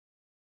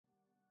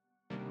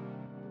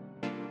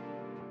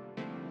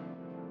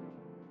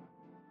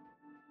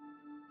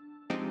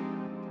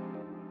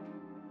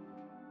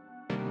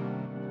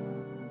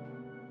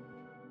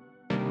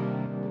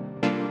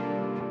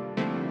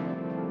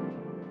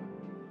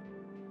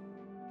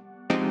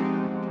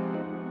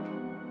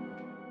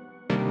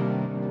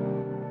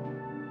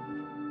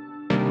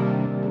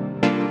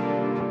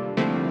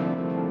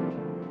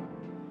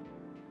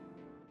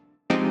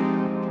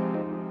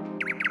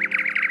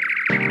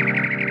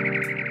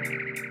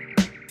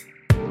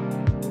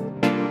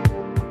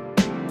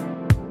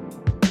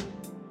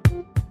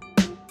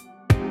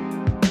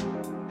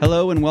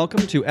Hello and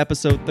welcome to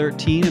episode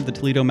 13 of the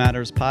Toledo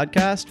Matters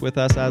podcast. With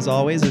us, as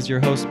always, is your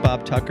host,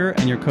 Bob Tucker,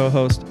 and your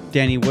co-host,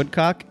 Danny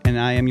Woodcock, and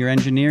I am your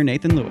engineer,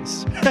 Nathan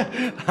Lewis.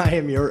 I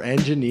am your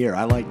engineer.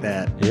 I like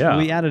that. Yeah.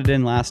 We added it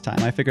in last time.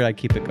 I figured I'd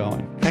keep it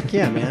going. Heck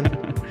yeah, man.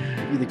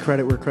 Give you the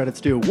credit where credit's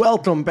due.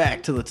 Welcome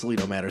back to the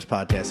Toledo Matters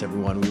podcast,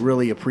 everyone. We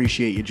really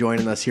appreciate you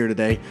joining us here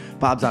today.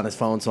 Bob's on his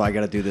phone, so I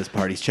got to do this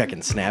part. He's checking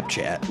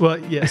Snapchat. Well,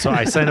 yeah, so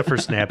I signed up for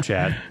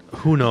Snapchat.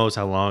 Who knows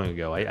how long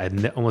ago? I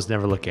almost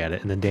never look at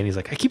it. And then Danny's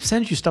like, I keep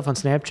sending you stuff on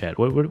Snapchat.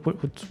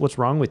 What's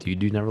wrong with you?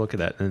 Do you never look at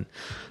that? And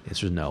the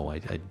answer is no, I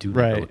do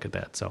never look at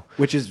that. So,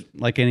 which is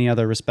like any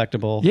other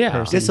respectable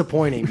person.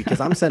 Disappointing because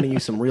I'm sending you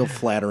some real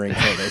flattering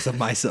photos of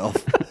myself.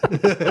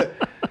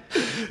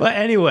 Well,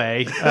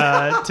 anyway,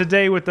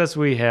 today with us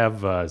we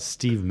have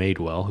Steve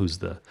Madewell, who's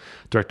the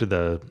director of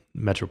the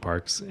Metro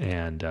Parks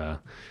and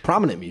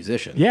prominent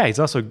musician. Yeah, he's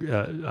also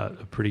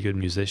a pretty good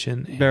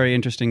musician. Very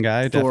interesting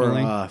guy,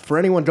 definitely. For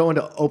anyone going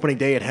to opening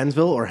day at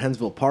Hensville or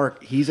Hensville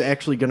Park, he's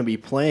actually going to be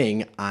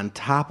playing on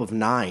top of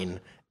 9,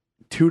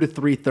 2 to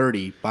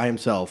 3:30 by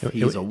himself.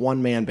 He's a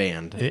one-man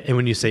band. And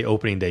when you say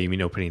opening day, you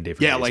mean opening day for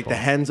baseball. like the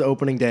Hens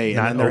opening day.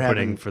 Not and then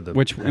opening for the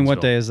and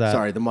what day is that?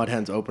 Sorry, the Mud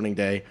Hens opening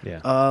day.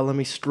 Yeah. Let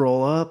me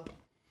scroll up.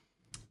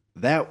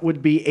 That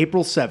would be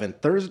April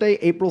 7th, Thursday,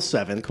 April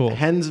 7th. Cool.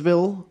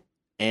 Hensville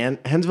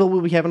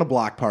will be having a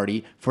block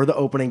party for the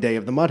opening day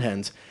of the Mud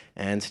Hens,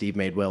 and Steve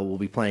Madewell will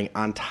be playing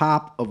on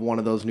top of one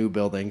of those new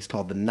buildings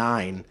called the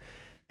 9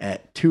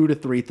 at 2 to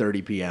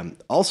 3:30 p.m.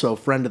 Also,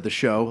 friend of the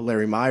show,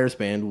 Larry Meyer's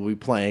band, will be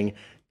playing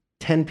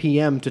 10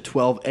 p.m. to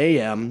 12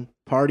 a.m.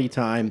 party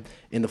time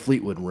in the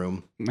Fleetwood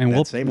Room. And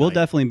we'll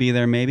definitely be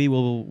there. Maybe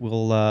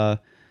we'll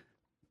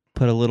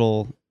put a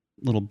little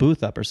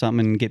booth up or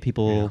something and get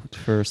people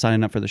for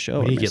signing up for the show.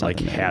 We need to get like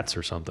hats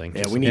or something.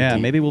 Yeah,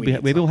 maybe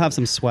we'll have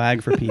some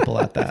swag for people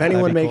at that. If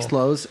anyone makes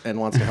clothes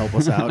and wants to help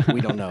us out, we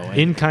don't know.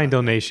 In-kind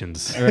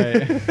donations.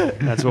 Right.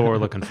 That's what we're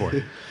looking for.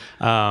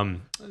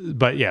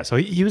 But yeah, so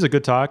he was a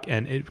good talk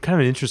and kind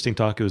of an interesting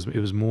talk. It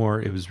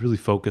was really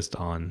focused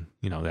on,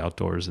 the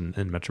outdoors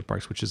and Metro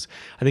Parks, which is,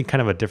 I think,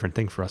 kind of a different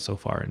thing for us so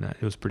far. And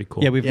it was pretty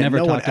cool. Yeah, we've never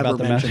talked about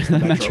the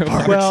Metro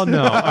Parks. Well,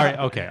 no. All right.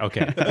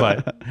 Okay.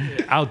 But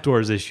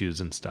outdoors issues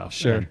and stuff.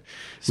 Sure. And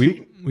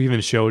we even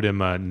showed him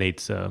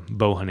Nate's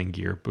bow hunting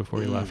gear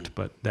before he left,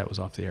 but that was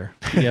off the air.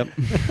 Yep.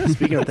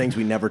 Speaking of things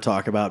we never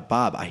talk about,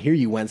 Bob, I hear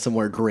you went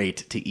somewhere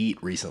great to eat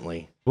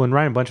recently. When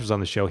Ryan Bunch was on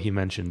the show, he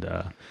mentioned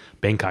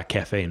Bangkok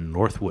Cafe in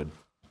Northwood.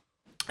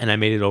 And I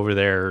made it over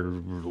there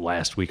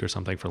last week or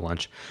something for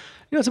lunch.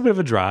 It's a bit of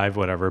a drive,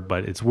 whatever,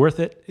 but it's worth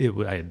it.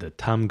 I had the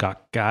Tom Gok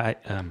Gai.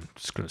 I'm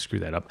just going to screw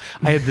that up.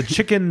 I had the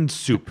chicken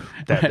soup.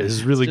 That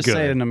is really just good.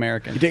 Say it in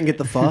American. You didn't get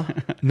the pho?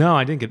 No,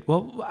 I didn't get.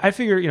 Well, I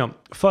figure,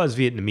 pho is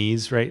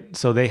Vietnamese, right?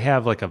 So they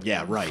have like a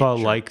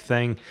pho-like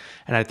thing.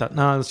 And I thought,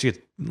 no,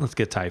 let's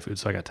get Thai food.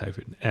 So I got Thai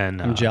food.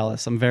 And I'm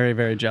jealous. I'm very,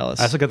 very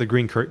jealous. I also got the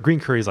green curry. Green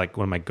curry is like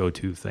one of my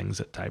go-to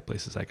things at Thai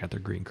places. I got their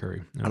green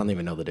curry. I don't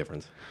even know the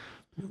difference.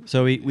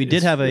 So we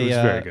did have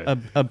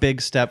a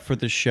big step for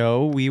the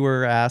show. We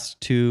were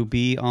asked to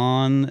be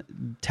on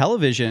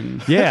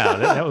television. Yeah,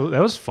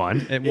 that was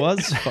fun. It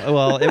was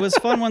it was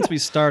fun once we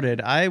started.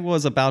 I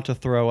was about to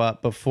throw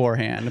up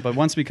beforehand, but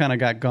once we kind of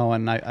got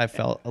going, I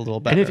felt a little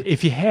better. And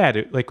if you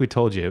had, like we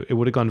told you, it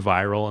would have gone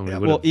viral. And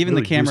even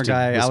really the camera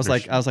guy, I was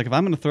like, if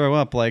I'm going to throw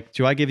up, like,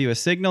 do I give you a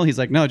signal? He's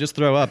like, no, just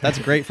throw up. That's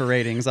great for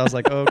ratings. I was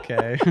like,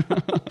 okay.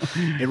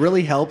 It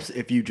really helps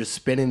if you just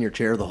spin in your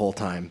chair the whole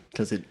time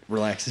because it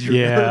relaxes your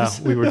nerves.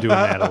 Yeah, we were doing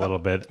that a little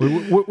bit.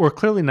 We're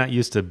clearly not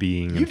used to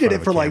being. You did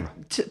it for like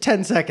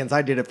 10 seconds.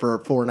 I did it for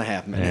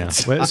 4.5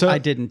 minutes. Yeah. So I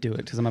didn't do it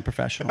because I'm a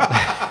professional.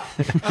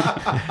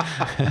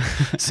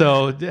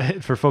 So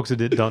for folks who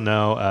don't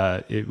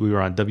know, we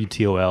were on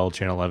WTOL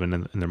Channel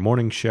 11 in their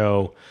morning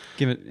show.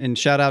 And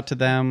shout out to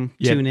them.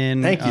 Yeah. Tune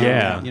in. Thank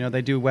you.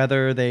 They do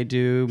weather. They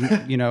do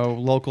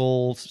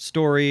local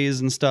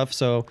stories and stuff.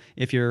 So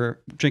if you're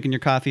drinking your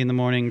coffee in the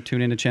morning,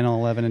 tune into Channel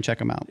 11 and check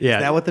them out. Yeah.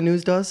 Is that what the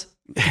news does?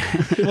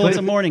 Well, it's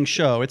a morning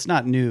show. It's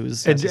not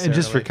news. And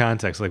just for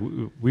context, like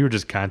we were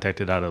just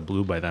contacted out of the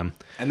blue by them,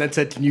 and then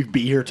said, "Can you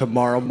be here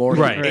tomorrow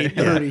morning at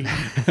 8:30?"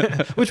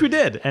 Yeah. Which we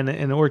did, and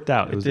it worked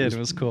out. It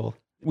was cool.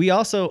 We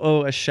also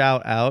owe a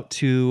shout out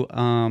to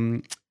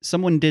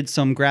someone did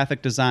some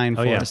graphic design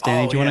for us.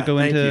 Danny, do you want to go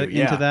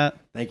into that?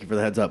 Thank you for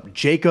the heads up,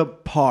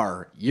 Jacob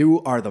Parr.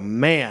 You are the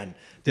man.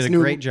 Did a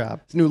great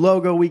job. This new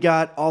logo we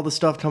got, all the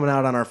stuff coming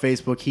out on our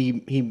Facebook.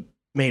 He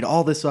made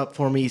all this up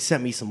for me. He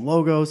sent me some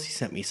logos. He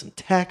sent me some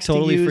text.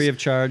 Totally free of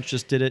charge.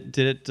 Just did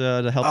it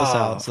to help us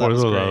out. So that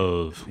was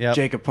great. Yep.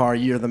 Jacob Parr,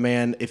 you're the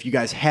man. If you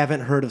guys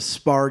haven't heard of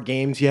Spar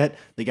Games yet,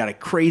 they got a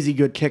crazy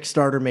good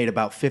Kickstarter, made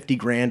about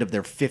 $50,000 of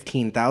their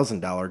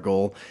 $15,000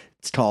 goal.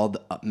 It's called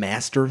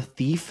Master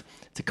Thief.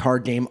 It's a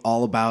card game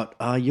all about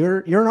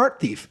you're an art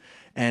thief.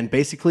 And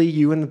basically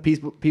you and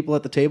the people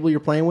at the table you're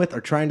playing with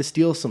are trying to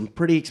steal some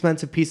pretty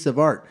expensive pieces of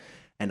art.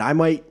 And I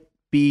might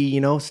be,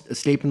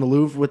 escaping the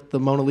Louvre with the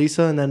Mona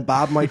Lisa, and then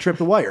Bob might trip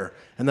the wire.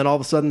 And then all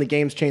of a sudden the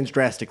game's changed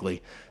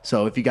drastically.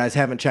 So if you guys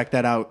haven't checked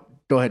that out,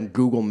 go ahead and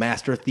Google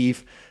Master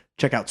Thief.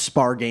 Check out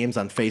Spar Games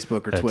on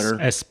Facebook or That's Twitter.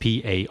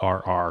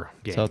 SPARR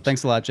games. So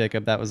thanks a lot,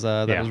 Jacob. That was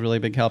really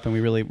big help, and we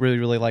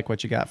really like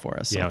what you got for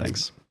us. So yeah,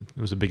 thanks. It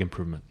was a big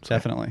improvement. So,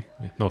 Definitely.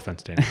 no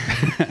offense, Danny.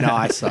 No,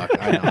 I suck.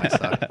 I know I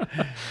suck.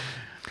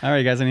 All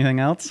right, guys. Anything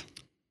else?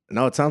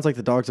 No, it sounds like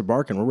the dogs are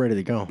barking. We're ready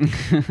to go.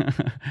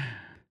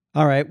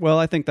 All right. Well,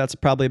 I think that's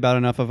probably about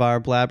enough of our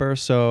blabber.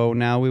 So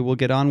now we will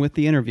get on with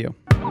the interview.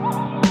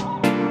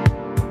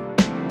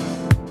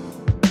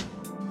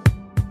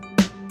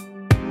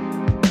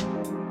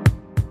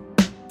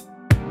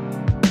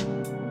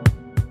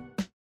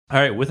 All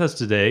right, with us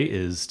today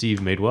is Steve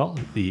Madewell,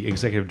 the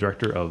executive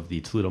director of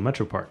the Toledo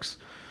Metro Parks.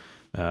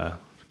 Did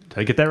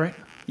I get that right?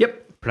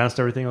 Yep. Pronounced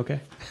everything okay?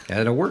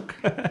 That'll work.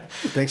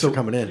 Thanks for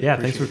coming in. Yeah,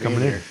 thanks for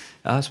coming in.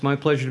 It's my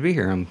pleasure to be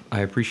here.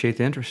 I appreciate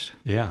the interest.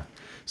 Yeah.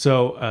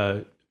 So,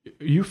 are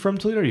you from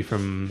Toledo or are you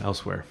from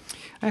elsewhere?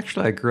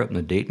 Actually, I grew up in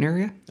the Dayton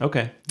area,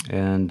 Okay.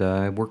 and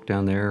I worked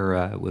down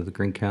there with the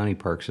Greene County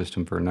Park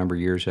System for a number of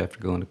years after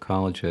going to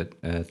college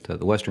at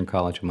the Western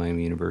College of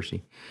Miami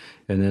University.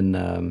 And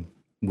then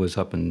was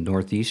up in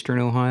northeastern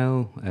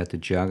Ohio at the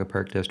Geauga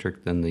Park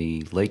District, then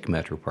the Lake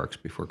Metro Parks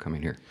before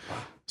coming here.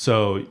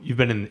 So you've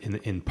been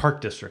in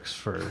park districts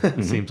for,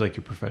 it seems like,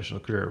 your professional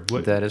career.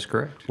 That is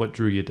correct. What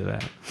drew you to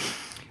that?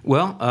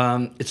 Well,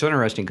 it's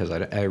interesting because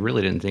I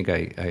really didn't think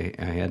I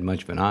had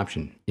much of an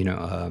option.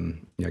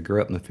 I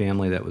grew up in a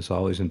family that was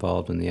always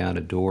involved in the out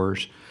of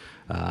doors.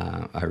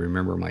 I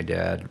remember my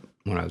dad,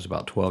 when I was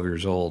about 12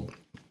 years old,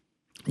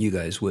 you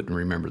guys wouldn't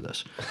remember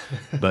this,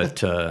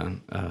 but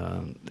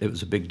it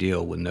was a big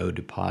deal when no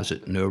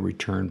deposit, no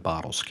return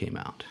bottles came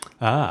out.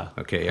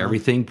 Okay,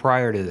 everything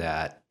prior to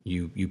that,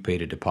 you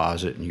paid a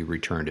deposit and you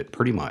returned it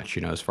pretty much,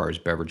 as far as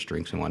beverage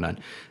drinks and whatnot.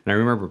 And I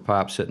remember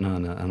Pop sitting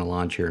on a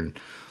lawn chair and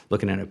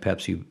looking at a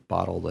Pepsi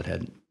bottle that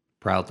had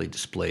proudly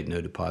displayed no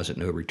deposit,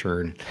 no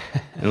return,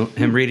 and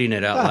him reading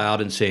it out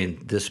loud and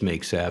saying, "This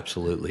makes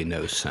absolutely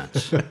no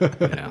sense,"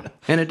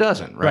 and it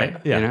doesn't, right?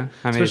 Yeah.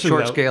 I mean, it's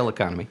short scale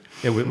economy.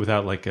 Yeah,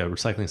 without like a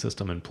recycling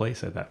system in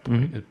place at that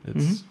point,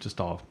 it's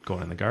just all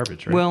going in the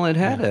garbage, right? Well, it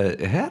had a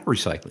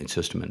recycling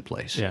system in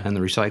place, and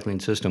the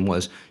recycling system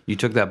was you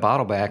took that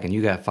bottle back and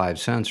you got 5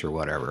 cents or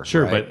whatever.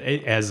 Sure, right? but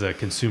as a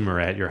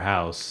consumer at your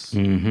house,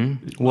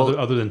 well,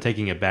 other than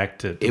taking it back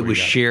to it was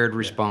shared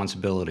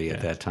responsibility at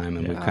that time,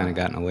 and we've kind of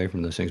gotten away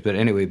from those things. But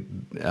anyway,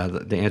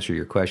 to answer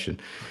your question,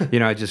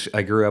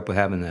 I grew up with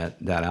having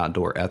that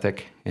outdoor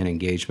ethic and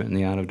engagement in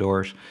the out of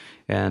doors,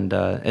 and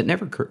it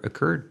never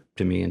occurred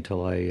to me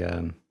until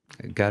I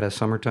got a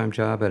summertime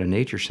job at a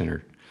nature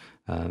center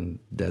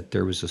that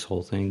there was this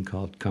whole thing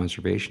called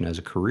conservation as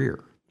a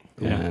career.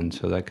 Yeah. And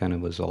so that kind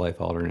of was a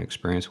life-altering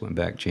experience. Went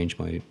back, changed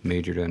my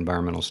major to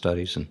environmental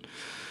studies, and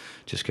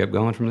just kept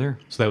going from there.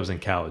 So that was in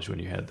college when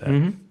you had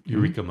that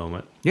eureka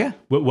moment. Yeah.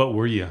 What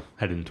were you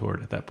heading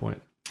toward at that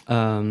point?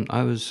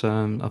 I was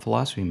a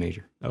philosophy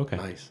major. Okay.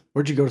 Nice.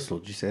 Where'd you go to school?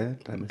 Did you say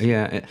that?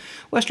 Yeah.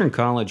 Western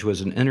College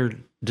was an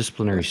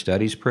interdisciplinary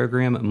studies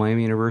program at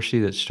Miami University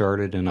that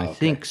started in, I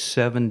think,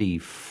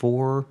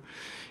 74.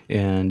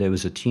 And it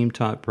was a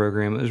team-taught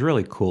program. It was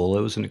really cool.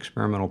 It was an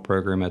experimental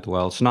program at the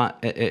Well. It's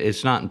not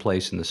in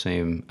place in the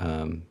same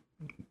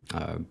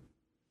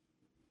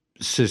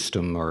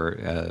system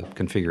or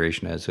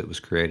configuration as it was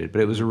created,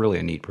 but it was really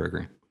a neat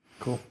program.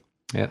 Cool.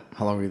 Yeah.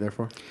 How long were you there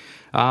for?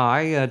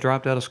 I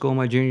dropped out of school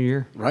my junior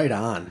year. Right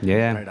on.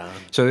 Yeah. Right on.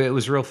 So it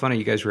was real funny.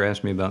 You guys were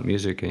asking me about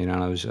music.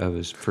 I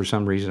was for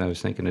some reason I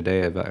was thinking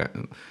today about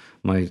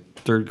my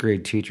third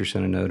grade teacher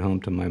sent a note home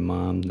to my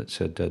mom that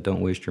said,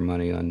 "Don't waste your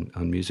money on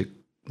music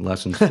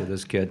lessons for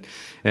this kid."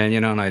 And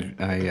and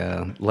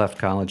I left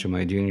college in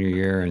my junior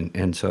year,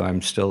 and so I'm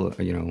still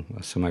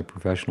a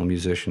semi-professional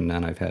musician,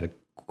 and I've had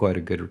quite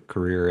a good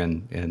career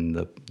in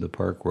the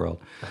park world,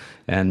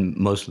 and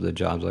most of the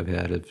jobs I've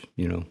had have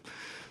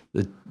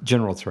the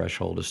general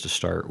threshold is to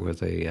start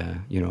with a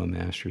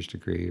master's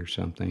degree or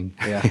something.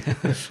 Yeah.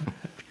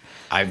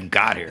 I've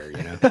got here,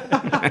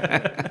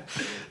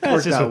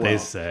 That's just what they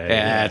say.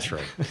 Yeah, that's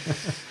right.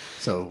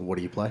 So what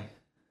do you play?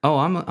 Oh,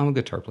 I'm a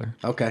guitar player.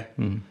 Okay.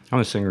 I'm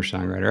a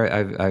singer-songwriter.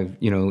 I've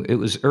it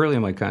was early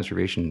in my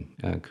conservation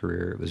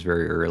career. It was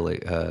very early,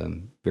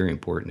 very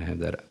important to have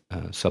that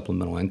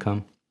supplemental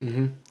income.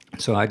 Mm-hmm.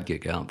 So I'd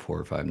gig out 4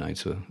 or 5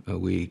 nights a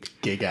week.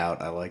 Gig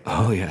out, I like that.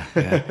 Oh,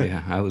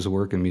 yeah. I was a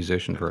working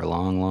musician for a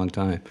long, long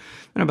time.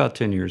 And about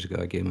 10 years ago,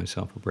 I gave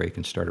myself a break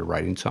and started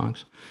writing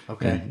songs.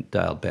 Okay. And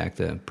dialed back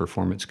the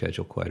performance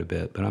schedule quite a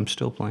bit, but I'm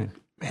still playing.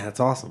 Man, that's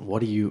awesome.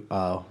 What do you,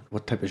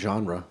 what type of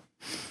genre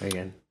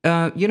again?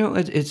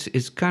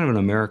 It's kind of an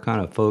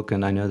Americana folk,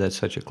 and I know that's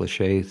such a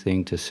cliche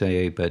thing to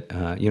say, but,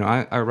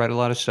 I write a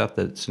lot of stuff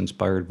that's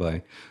inspired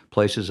by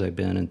places I've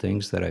been and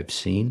things that I've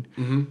seen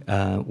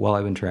while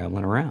I've been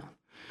traveling around.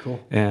 Cool.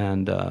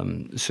 And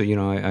so,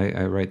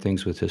 I write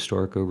things with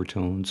historic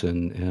overtones,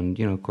 and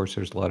of course,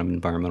 there's a lot of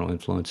environmental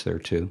influence there,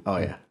 too. Oh,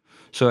 yeah.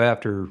 So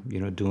after,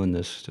 doing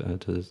this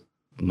to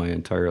my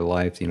entire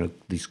life,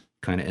 these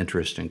kind of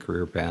interests and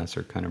career paths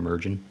are kind of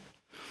merging.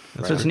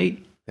 So it's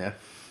neat. Yeah.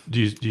 Do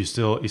you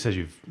still? You said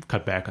you've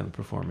cut back on the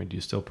performing. Do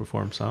you still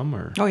perform some,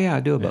 or Oh, yeah, I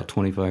do about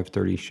 25,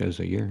 30 shows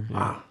a year.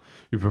 Wow.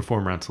 you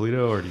perform around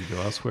Toledo, or do you go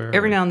elsewhere?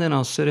 Every now and then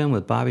I'll sit in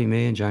with Bobby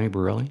May and Johnny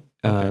Borelli.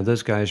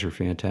 Those guys are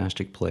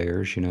fantastic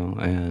players,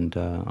 and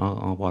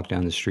I'll walk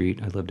down the street.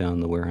 I live down in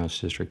the Warehouse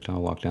District.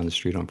 I'll walk down the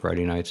street on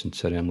Friday nights and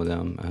sit in with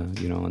them, on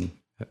an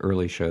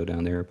early show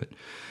down there. But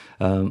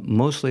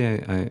mostly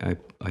I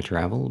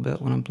travel a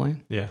bit when I'm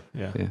playing. Yeah.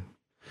 Yeah.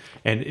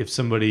 And if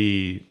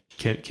somebody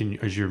can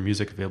is your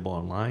music available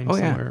online Oh,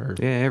 yeah. somewhere? Or?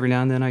 Yeah, every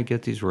now and then I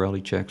get these royalty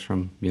checks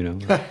from,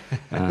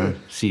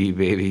 CD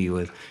Baby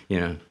with,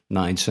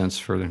 9 cents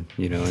for the,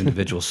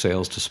 individual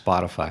sales to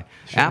Spotify.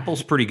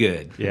 Apple's pretty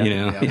good,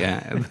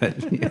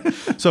 but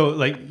So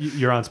like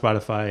you're on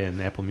Spotify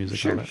and Apple Music.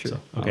 Sure, all that, sure. So,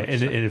 okay.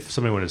 And if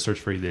somebody wanted to search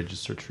for you, they'd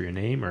just search for your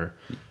name, or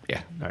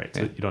yeah. all right.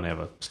 So you don't have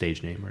a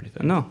stage name or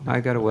anything. No,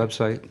 I got a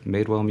website,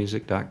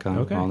 madewellmusic.com,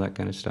 Okay. all that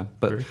kind of stuff.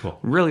 But Very cool.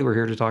 really, we're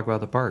here to talk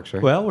about the parks,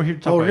 right? Well, we're here to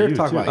talk we're about here you to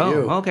talk too. about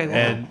you. Oh, okay.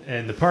 Well,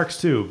 And the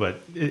parks too,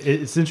 but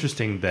it's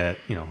interesting that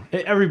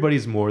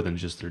everybody's more than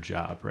just their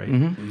job, right?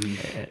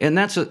 and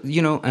that's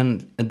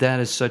and that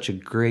is such a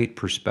great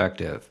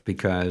perspective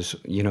because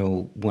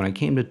when I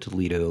came to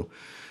Toledo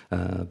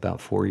about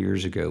 4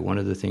 years ago, one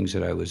of the things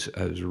that I was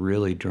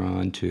really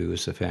drawn to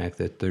is the fact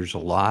that there's a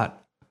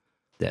lot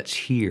that's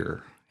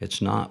here.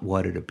 It's not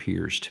what it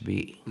appears to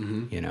be.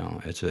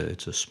 It's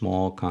a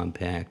small,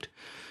 compact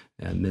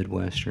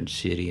Midwestern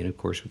city, and of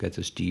course we've got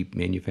this deep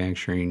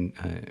manufacturing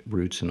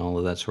roots and all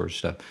of that sort of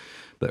stuff.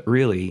 But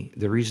really,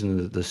 the reason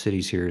that the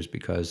city's here is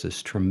because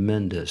this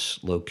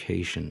tremendous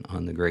location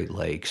on the Great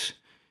Lakes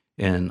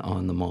and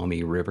on the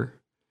Maumee River,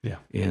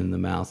 in the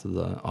mouth of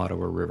the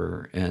Ottawa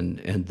River, and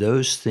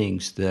those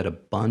things, that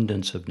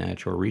abundance of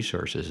natural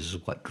resources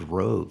is what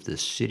drove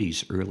this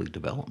city's early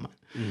development.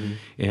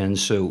 And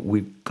so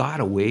we've got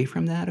away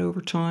from that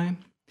over time.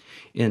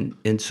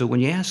 And so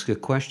when you ask a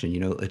question,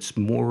 it's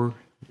more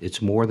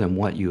than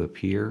what you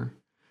appear.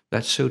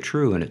 That's so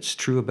true, and it's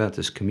true about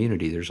this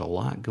community. There's a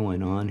lot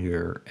going on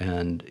here,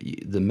 and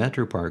the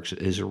Metro Parks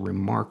is a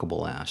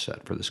remarkable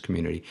asset for this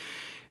community.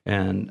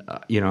 And,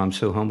 I'm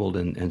so humbled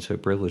and so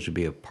privileged to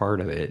be a part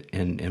of it,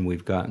 and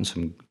we've gotten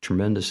some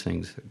tremendous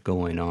things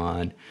going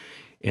on.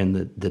 And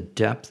the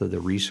depth of the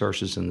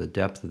resources and the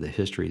depth of the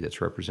history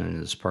that's represented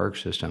in this park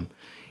system,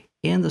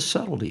 and the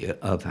subtlety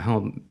of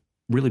how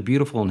really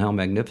beautiful and how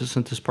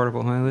magnificent this part of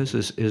Ohio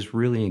is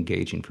really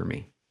engaging for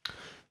me.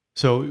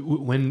 So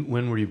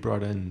when were you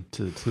brought in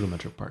to the Toledo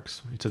Metro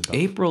Parks? You said about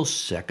April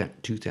 2nd,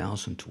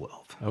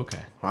 2012. Okay.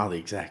 Wow, the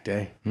exact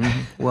day.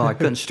 Well, I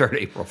couldn't start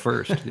April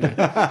 1st.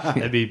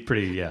 That'd be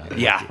pretty, Yeah,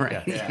 lucky.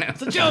 right. Yeah.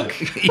 It's a joke.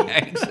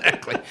 Yeah,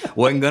 exactly.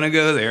 Wasn't going to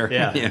go there.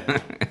 Yeah.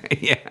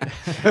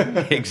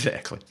 Yeah.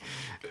 Exactly.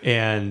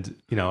 And,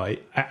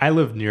 I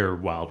live near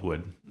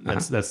Wildwood.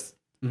 That's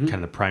kind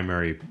of the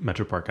primary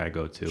Metro Park I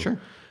go to. Sure.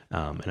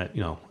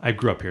 And I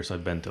grew up here, so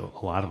I've been to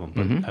a lot of them,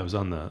 but I was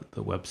on the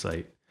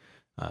website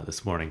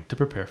this morning to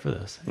prepare for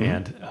this,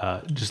 and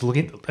just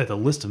looking at the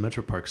list of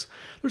Metro Parks,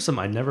 there's some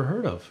I'd never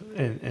heard of,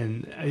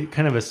 and it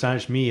kind of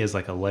astonished me as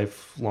like a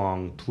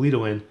lifelong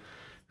Toledoan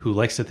who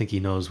likes to think he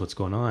knows what's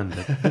going on.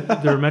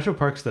 That there are Metro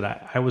Parks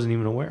that I wasn't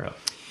even aware of.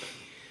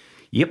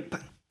 Yep.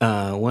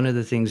 One of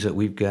the things that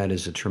we've got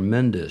is a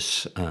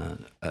tremendous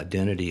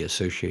identity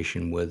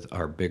association with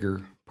our bigger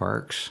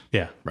parks.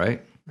 Yeah.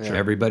 Right? Yeah.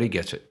 Everybody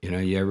gets it.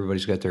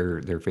 Everybody's got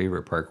their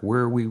favorite park.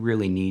 Where we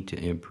really need to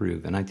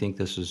improve, and I think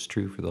this is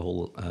true for the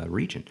whole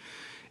region,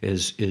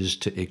 is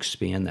to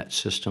expand that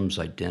system's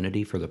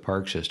identity for the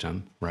park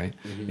system, right?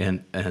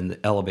 And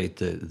elevate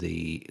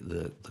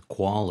the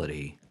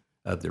quality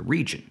of the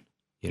region,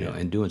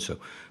 in doing so.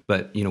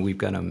 But, we've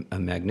got a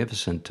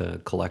magnificent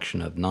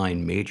collection of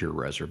 9 major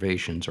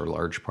reservations or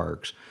large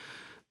parks.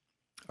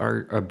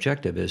 Our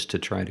objective is to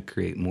try to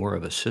create more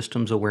of a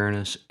systems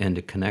awareness and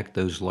to connect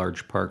those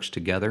large parks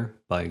together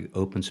by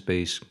open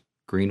space,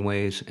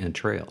 greenways, and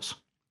trails.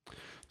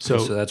 So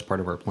that's part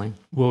of our plan.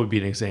 What would be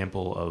an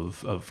example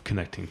of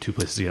connecting two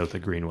places together with a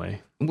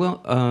greenway?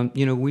 Well,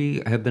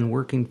 we have been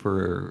working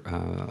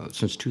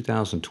since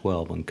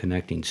 2012 on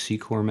connecting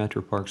Secor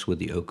Metro Parks with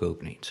the Oak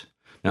Openings.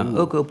 Now,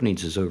 Oak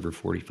Openings is over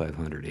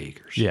 4,500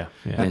 acres. Yeah.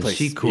 And place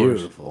is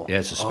Secor's beautiful. Yeah,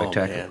 it's a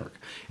spectacular man. park.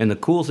 And the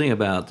cool thing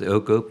about the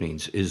Oak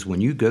Openings is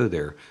when you go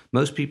there,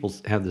 most people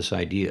have this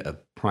idea of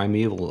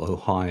primeval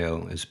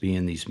Ohio as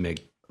being these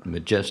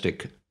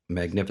majestic,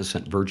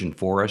 magnificent virgin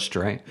forests,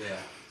 right? Yeah.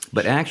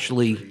 But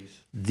actually,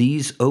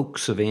 these oak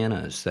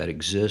savannas that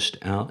exist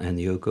out in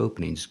the Oak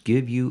Openings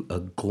give you a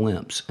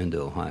glimpse into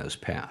Ohio's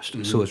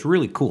past. So it's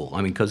really cool.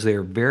 because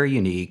they're very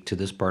unique to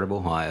this part of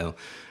Ohio.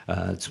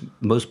 It's the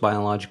most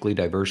biologically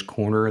diverse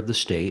corner of the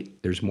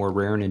state. There's more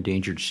rare and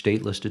endangered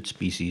state-listed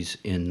species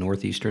in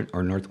northeastern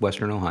or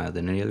northwestern Ohio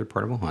than any other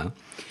part of Ohio.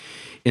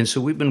 And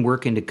so we've been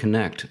working to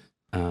connect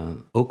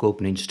Oak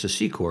Openings to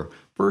Secor,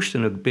 first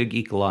in a big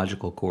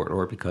ecological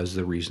corridor because of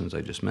the reasons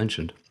I just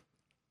mentioned.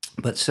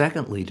 But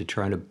secondly, to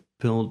try to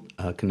build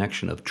a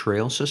connection of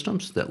trail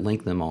systems that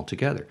link them all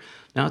together.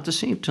 Now, at the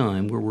same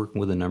time, we're working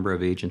with a number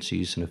of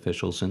agencies and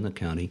officials in the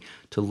county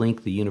to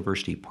link the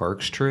University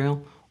Parks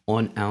Trail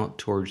on out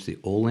towards the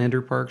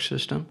Olander Park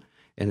system,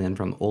 and then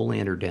from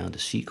Olander down to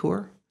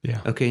Secor.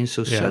 Yeah. Okay, and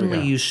so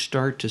suddenly you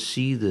start to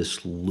see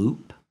this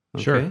loop.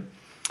 Okay? Sure.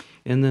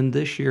 And then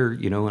this year,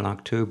 in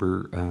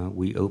October,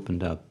 we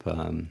opened up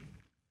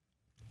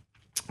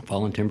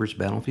Fallen Timbers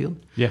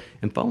Battlefield. Yeah.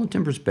 And Fallen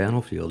Timbers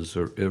Battlefield is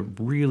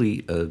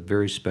really a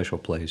very special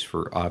place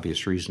for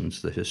obvious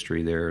reasons. The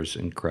history there is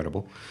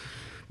incredible.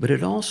 But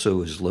it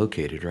also is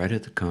located right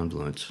at the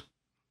confluence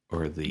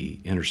or the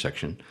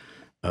intersection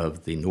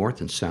of the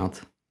north and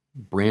south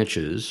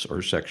branches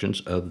or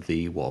sections of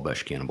the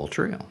Wabash Cannonball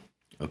Trail.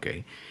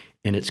 Okay.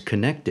 And it's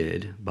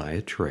connected by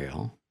a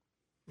trail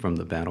from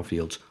the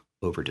battlefields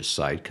over to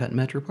side cut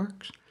metro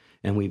parks.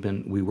 And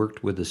we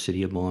worked with the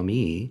city of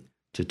Maumee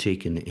to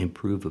take and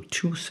improve a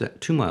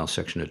 2-mile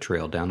section of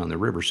trail down on the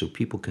river so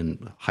people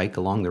can hike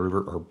along the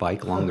river or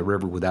bike along the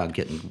river without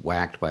getting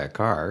whacked by a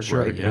car.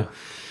 Sure, right? yeah.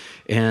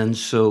 And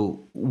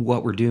so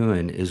what we're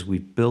doing is we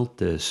built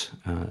this,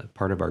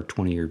 part of our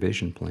 20-year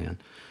vision plan,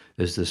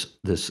 is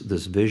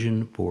this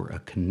vision for a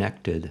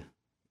connected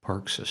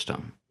park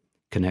system,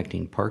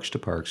 connecting parks to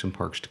parks and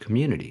parks to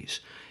communities.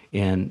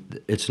 And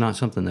it's not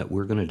something that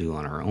we're going to do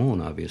on our own,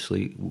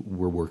 obviously.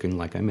 We're working,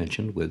 like I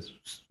mentioned, with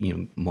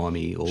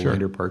Maumee,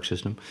 Olander Park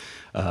System,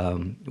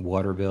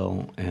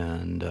 Waterville,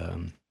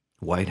 and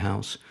White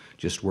House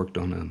just worked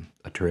on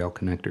a trail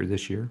connector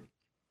this year.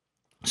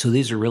 So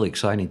these are really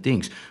exciting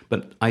things.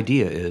 But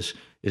idea is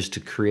to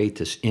create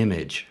this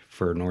image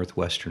for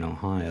Northwestern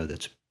Ohio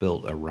that's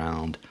built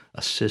around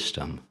a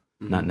system,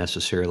 not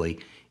necessarily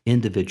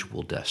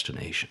individual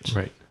destinations.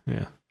 Right.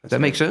 Yeah. Does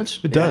that make sense?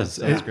 It does.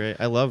 That's great.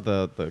 I love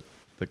the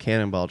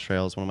Cannonball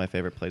Trail is one of my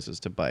favorite places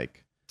to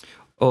bike.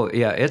 Oh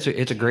yeah, it's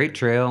a great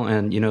trail,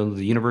 and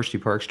the University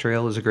Parks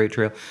Trail is a great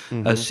trail.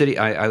 City,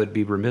 I would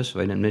be remiss if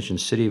I didn't mention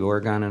City of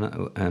Oregon,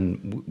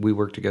 and we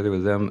work together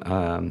with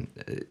them.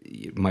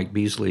 Mike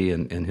Beasley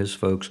and his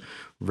folks,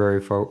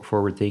 very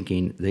forward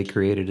thinking. They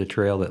created a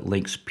trail that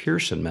links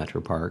Pearson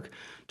Metro Park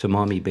to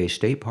Maumee Bay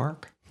State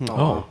Park.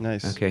 Oh,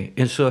 nice. Okay,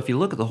 and so if you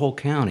look at the whole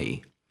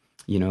county,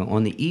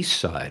 on the east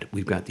side,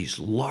 we've got these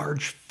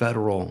large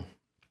federal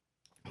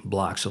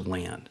blocks of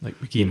land. Like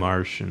McGee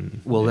Marsh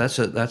and... Well, that's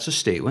a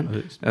state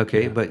one.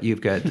 Okay, but you've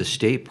got the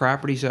state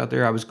properties out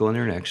there. I was going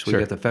there next. We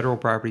got the federal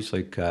properties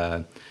like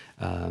the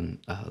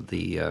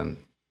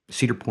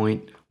Cedar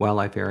Point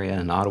Wildlife Area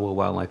and Ottawa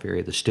Wildlife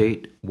Area. The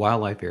state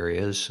wildlife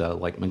areas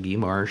like McGee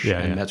Marsh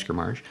and Metzger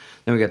Marsh.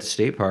 Then we got the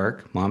state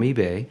park, Maumee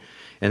Bay.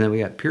 And then we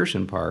got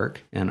Pearson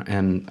Park,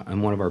 and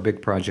one of our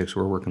big projects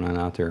we're working on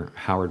out there,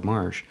 Howard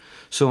Marsh.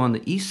 So on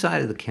the east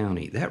side of the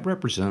county, that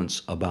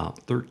represents about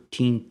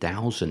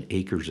 13,000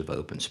 acres of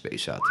open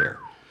space out there.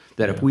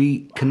 That if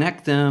we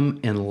connect them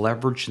and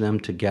leverage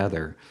them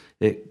together,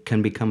 it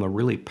can become a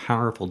really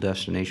powerful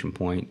destination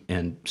point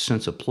and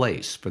sense of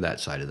place for that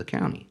side of the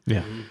county.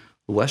 Yeah.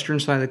 The western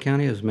side of the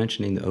county, I was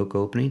mentioning the oak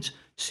openings,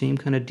 same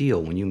kind of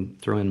deal. When you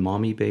throw in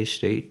Maumee Bay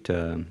State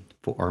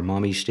or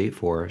Maumee State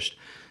Forest,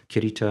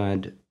 Kitty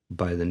Todd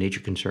by the Nature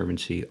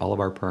Conservancy, all of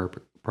our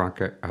park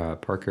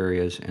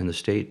areas and the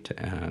state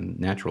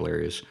natural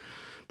areas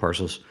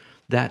parcels,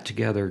 that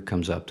together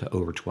comes up to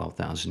over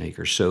 12,000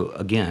 acres. So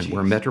again, we're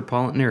a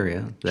metropolitan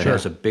area that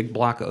has a big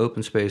block of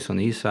open space on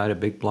the east side, a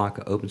big block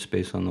of open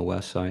space on the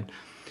west side.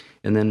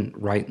 And then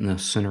right in the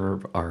center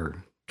of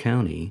our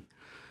county,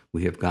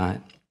 we have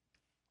got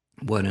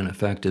what in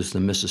effect is the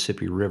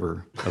Mississippi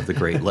River of the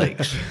Great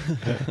Lakes.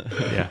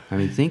 Yeah. I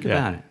mean, think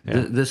about it.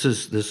 Yeah. This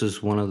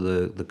is one of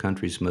the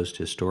country's most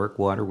historic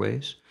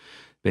waterways,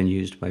 been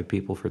used by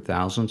people for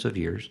thousands of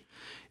years.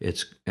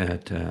 It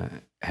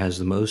has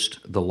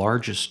the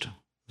largest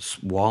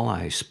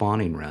walleye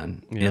spawning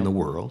run in the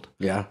world.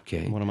 Yeah.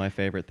 Okay. One of my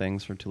favorite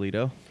things for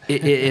Toledo.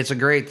 It's a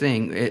great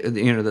thing,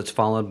 that's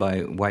followed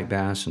by white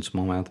bass and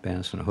smallmouth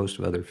bass and a host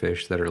of other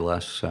fish that are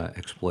less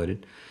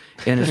exploited.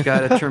 And it's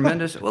got a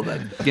tremendous,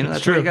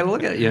 that's where you got to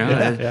look at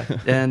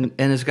it, And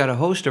it's got a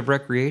host of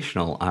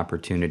recreational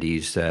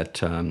opportunities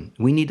that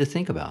we need to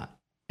think about.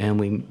 And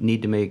we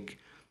need to make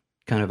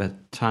kind of a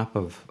top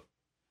of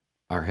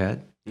our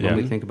head when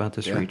we think about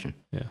this region.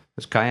 Yeah.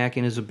 Because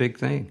kayaking is a big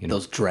thing.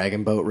 Those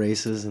dragon boat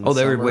races. In they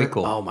were summer. way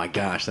cool. Oh my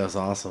gosh, that was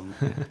awesome.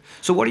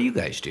 So what do you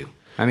guys do?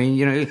 I mean,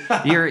 you're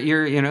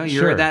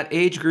at that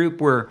age group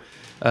where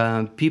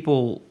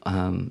people,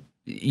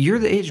 you're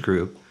the age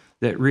group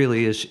that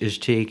really is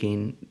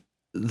taking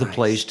the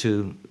place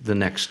to the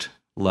next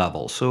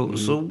level. So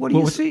what do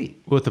you see?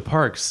 With the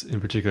parks in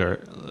particular,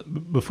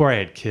 before I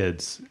had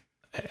kids,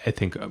 I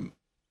think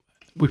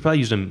we probably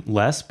used them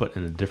less, but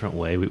in a different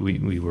way.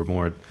 We were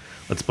more,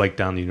 let's bike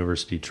down the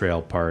University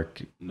Trail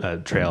Park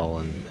trail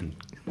and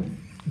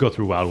go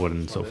through Wildwood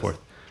and so forth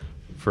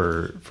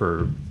for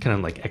kind of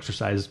like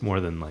exercise more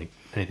than like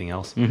anything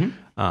else.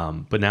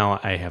 Mm-hmm. But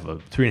now I have a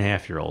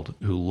 3.5-year-old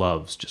who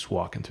loves just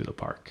walking through the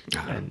park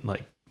and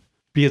like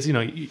because you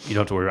don't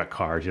have to worry about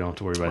cars, you don't have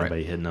to worry about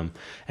anybody hitting them,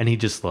 and he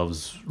just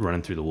loves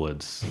running through the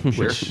woods.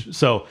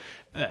 So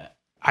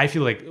I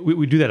feel like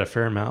we do that a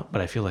fair amount,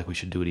 but I feel like we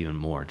should do it even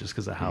more just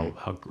because of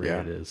how great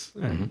it is.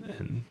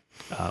 And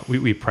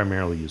we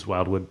primarily use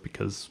Wildwood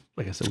because,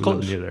 like I said, we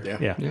live near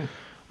there. Yeah.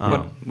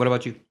 What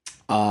about you?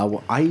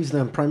 Well, I use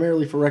them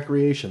primarily for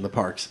recreation, the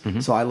parks.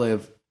 So I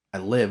lived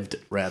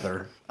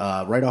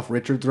right off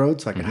Richards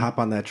Road, so I could hop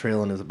on that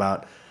trail, and it was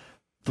about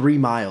 3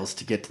 miles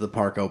to get to the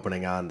park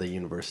opening on the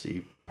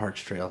University Parks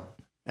Trail.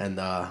 And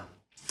I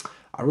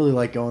really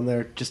like going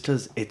there just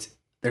because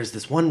there's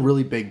this one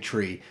really big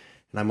tree,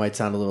 and I might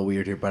sound a little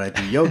weird here, but I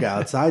do yoga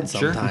outside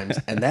sometimes,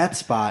 and that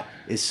spot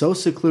is so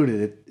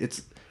secluded.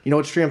 It's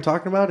what tree I'm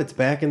talking about? It's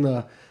back in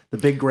the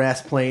big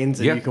grass plains,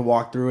 and you can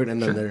walk through it,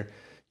 and then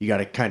you got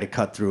to kind of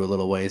cut through a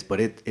little ways, but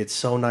it's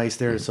so nice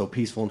there. It's so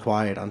peaceful and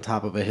quiet on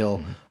top of a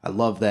hill. I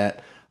love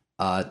that.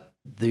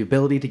 The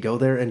ability to go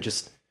there and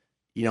just,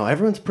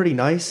 everyone's pretty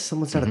nice.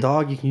 Someone's got a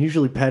dog. You can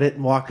usually pet it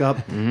and walk up.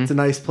 It's a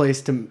nice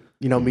place to,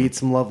 meet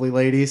some lovely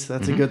ladies.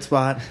 That's a good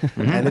spot.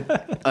 And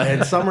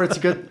in summer, it's a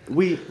good,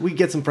 we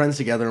get some friends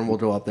together and we'll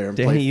go up there and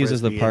play Danny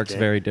uses the Frisbee parks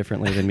very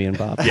differently than me and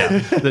Bob.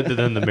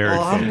 Than the married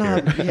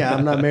folk here.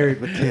 I'm not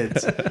married with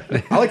kids.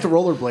 I like to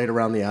rollerblade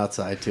around the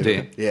outside too. Do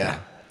you? Yeah.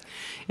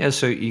 Yeah,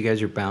 so you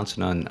guys are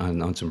bouncing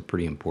on some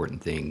pretty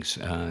important things.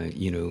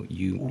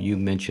 You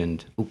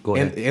mentioned. Oh, go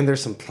ahead. And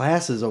there's some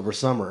classes over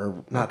summer,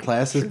 or not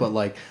classes, but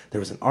like there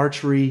was an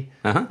archery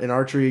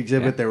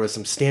exhibit. Yeah. There was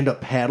some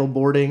stand-up paddle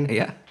boarding.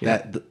 Yeah.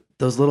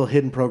 Those little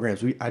hidden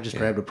programs. I just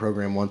grabbed a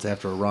program once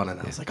after a run, and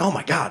I was like, oh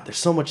my god, there's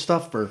so much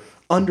stuff for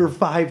under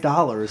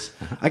 $5.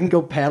 I can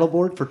go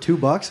paddleboard for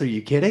 $2. Are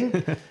you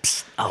kidding?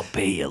 I'll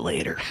pay you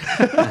later.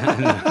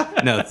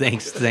 No,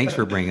 thanks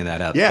for bringing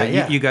that up.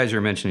 Yeah, But you guys are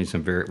mentioning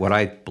some what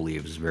I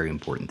believe is very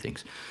important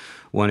things.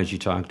 One is you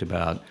talked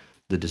about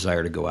the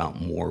desire to go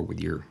out more with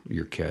your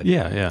kid.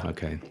 Yeah.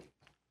 Okay.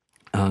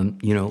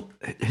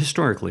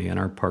 Historically in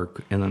our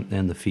park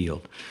and the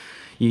field,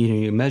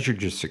 you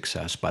measured your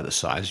success by the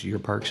size of your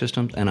park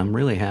systems, and I'm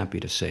really happy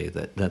to say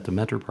that the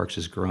Metro Parks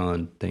has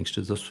grown thanks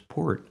to the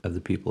support of the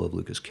people of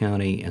Lucas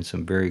County and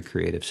some very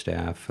creative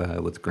staff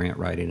with grant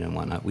writing and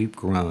whatnot. We've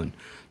grown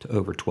to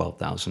over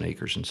 12,000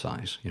 acres in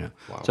size. So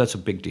that's a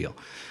big deal.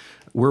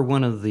 We're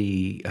one of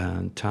the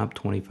top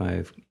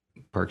 25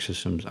 park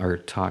systems, our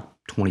top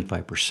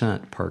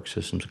 25% park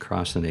systems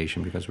across the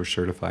nation because we're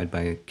certified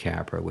by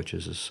CAPRA, which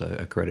is this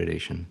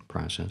accreditation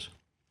process.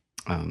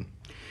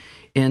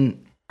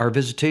 And our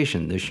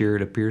visitation this year,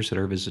 it appears that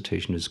our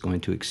visitation is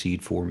going to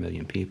exceed 4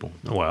 million people.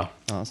 Oh, wow.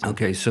 Awesome.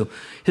 Okay, so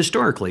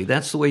historically,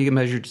 that's the way you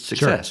measured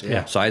success. Sure,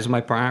 yeah. Size of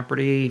my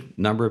property,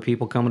 number of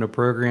people coming to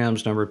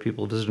programs, number of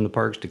people visiting the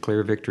parks,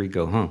 declare victory,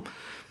 go home.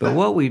 But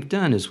what we've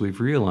done is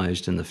we've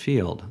realized in the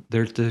field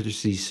there's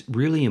these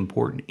really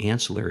important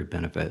ancillary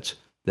benefits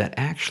that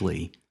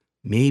actually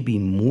may be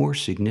more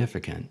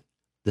significant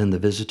than the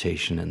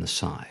visitation and the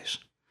size.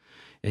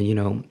 And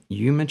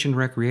you mentioned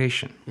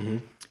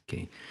recreation.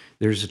 Okay.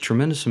 There's a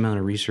tremendous amount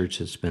of research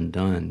that's been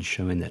done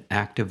showing that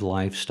active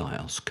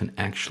lifestyles can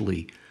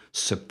actually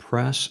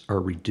suppress or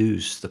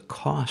reduce the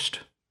cost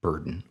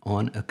burden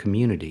on a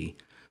community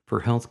for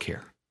health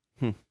care.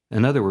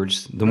 In other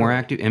words, the more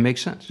active, it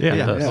makes sense.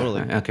 Yeah.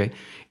 Totally. Okay.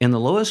 And the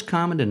lowest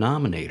common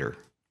denominator,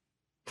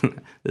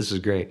 this is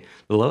great,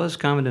 the lowest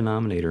common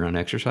denominator on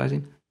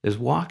exercising is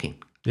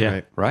walking.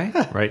 Yeah. Right?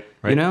 Right.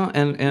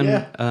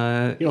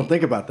 And You don't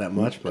think about that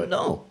much, but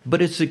no,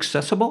 but it's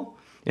accessible.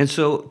 And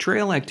so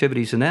trail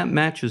activities, and that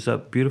matches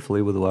up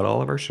beautifully with what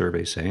all of our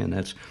surveys say, and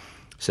that's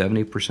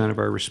 70% of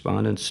our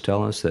respondents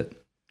tell us that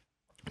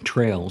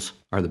trails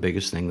are the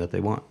biggest thing that they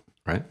want,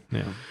 right?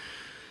 Yeah.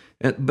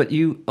 But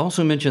you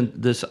also mentioned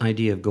this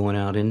idea of going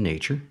out in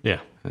nature. Yeah.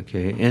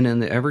 Okay. And in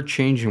the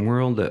ever-changing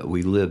world that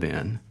we live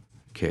in,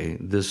 okay,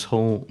 this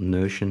whole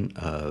notion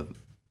of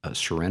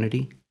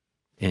serenity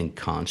and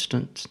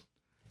constant,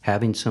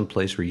 having some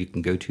place where you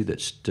can go to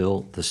that's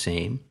still the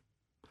same.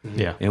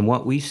 Yeah. And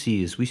what we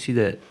see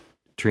that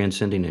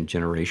transcending in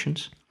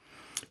generations,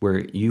 where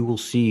you will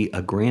see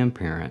a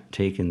grandparent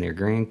taking their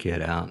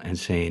grandkid out and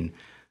saying,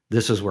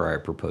 this is where I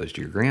proposed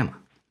to your grandma,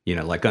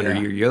 like under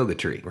your yoga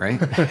tree, right?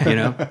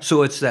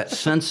 So it's that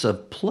sense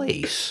of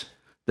place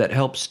that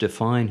helps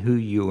define who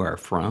you are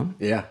from.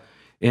 yeah.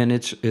 And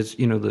it's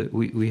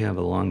we have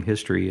a long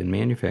history in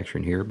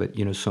manufacturing here, but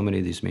so many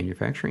of these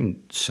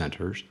manufacturing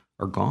centers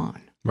are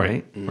gone,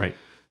 right? Right.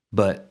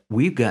 But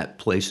we've got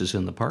places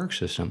in the park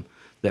system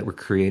that were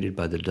created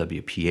by the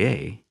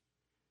WPA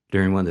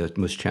during one of the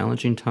most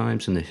challenging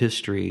times in the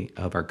history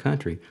of our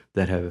country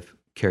that have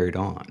carried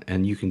on.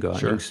 And you can go out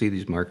and you can see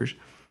these markers.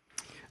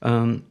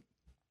 Then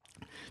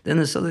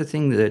this other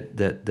thing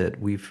that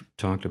we've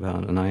talked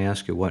about, and I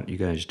ask you what you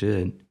guys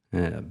did,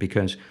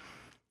 because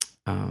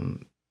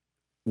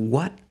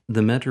what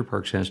the Metro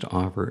Parks has to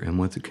offer and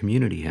what the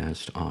community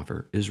has to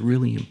offer is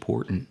really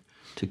important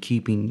to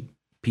keeping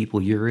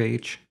people your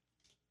age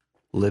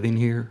living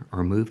here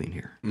or moving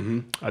here.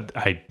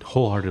 I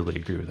wholeheartedly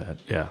agree with that.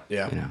 Yeah.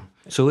 Yeah.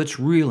 So it's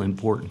real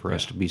important for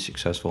us to be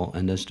successful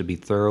and us to be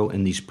thorough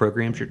in these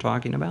programs you're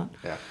talking about.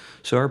 Yeah.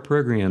 So our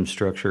program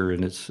structure,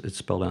 and it's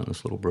spelled out in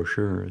this little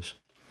brochure, is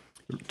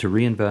to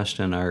reinvest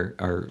in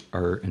our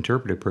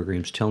interpretive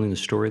programs telling the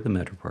story of the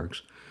metro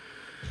parks,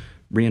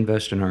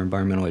 reinvest in our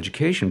environmental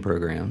education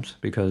programs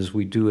because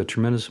we do a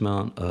tremendous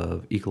amount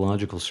of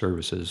ecological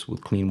services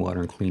with clean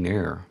water and clean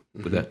air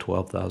with that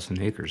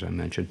 12,000 acres I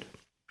mentioned.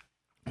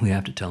 We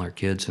have to tell our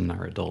kids and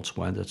our adults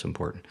why that's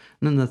important.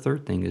 And then the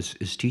third thing is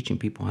teaching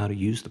people how to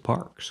use the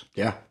parks.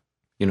 Yeah.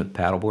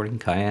 Paddleboarding,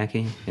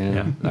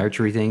 kayaking,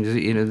 archery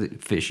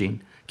things,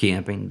 fishing,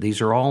 camping.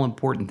 These are all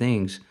important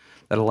things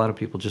that a lot of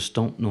people just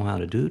don't know how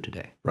to do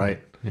today.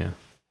 Right. Yeah.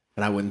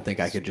 And I wouldn't think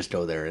I could just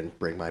go there and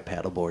bring my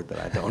paddleboard that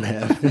I don't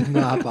have and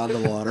hop on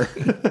the water.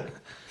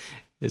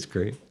 It's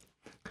great.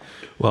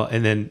 Well,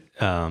 and then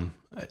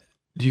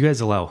do you guys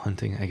allow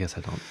hunting? I guess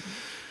I don't.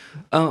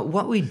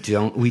 What we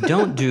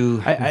don't do.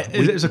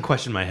 There's a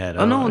question in my head.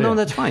 Oh no,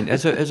 that's fine.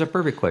 It's a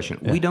perfect question.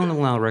 Yeah. We don't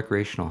allow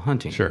recreational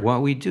hunting. Sure.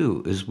 What we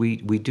do is we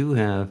do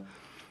have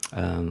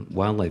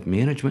wildlife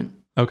management.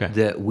 Okay.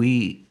 That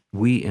we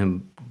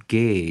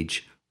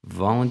engage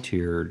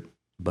volunteered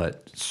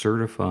but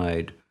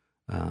certified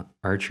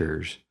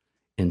archers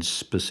in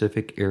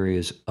specific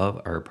areas of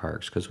our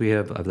parks because we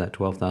have of that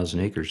 12,000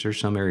 acres. There's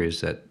some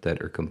areas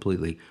that are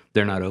completely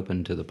they're not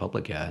open to the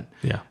public yet.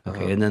 Yeah.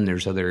 Okay. And then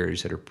there's other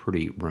areas that are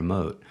pretty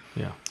remote.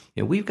 Yeah.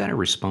 And we've got a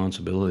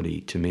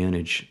responsibility to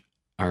manage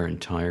our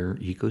entire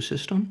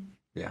ecosystem.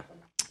 Yeah.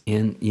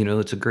 And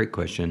it's a great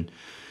question.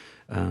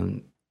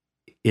 In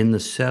the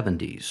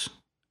 70s,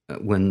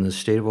 when the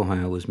state of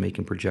Ohio was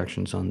making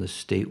projections on the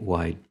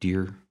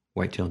statewide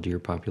white-tailed deer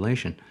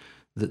population,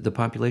 the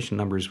population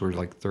numbers were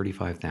like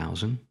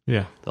 35,000.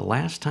 Yeah. The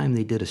last time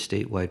they did a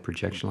statewide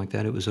projection like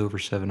that, it was over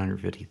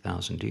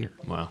 750,000 deer.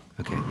 Wow.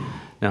 Okay.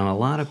 Now, a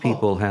lot of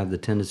people have the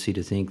tendency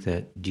to think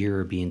that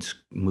deer are being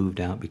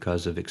moved out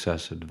because of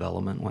excessive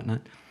development and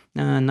whatnot.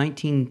 Now, in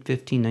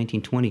 1915,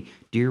 1920,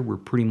 deer were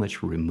pretty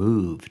much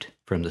removed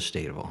from the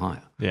state of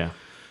Ohio. Yeah.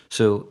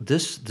 So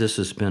this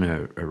has been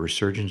a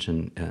resurgence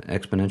in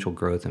exponential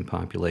growth in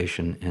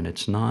population, and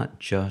it's not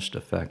just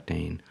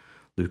affecting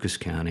Lucas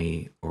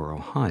County or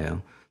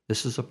Ohio.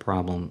 This is a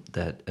problem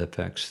that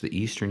affects the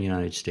eastern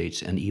United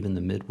States and even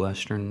the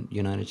midwestern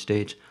United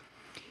States,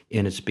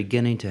 and it's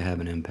beginning to have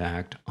an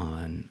impact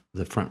on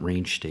the Front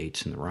Range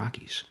states in the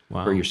Rockies,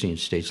 where you're seeing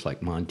states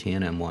like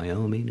Montana and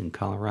Wyoming and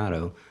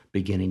Colorado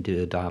beginning to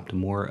adopt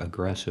more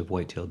aggressive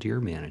white-tailed deer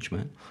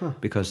management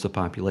because the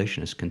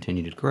population has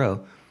continued to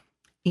grow.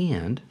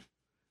 And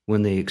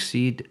when they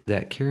exceed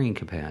that carrying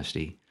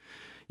capacity,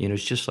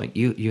 it's just like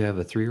you have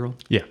a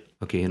 3-year-old? Yeah.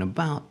 Okay, in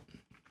about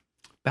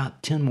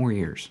 10 more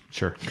years,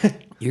 Sure.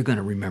 you're going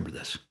to remember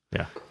this.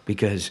 Yeah.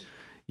 Because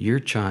your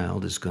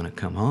child is going to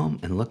come home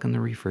and look in the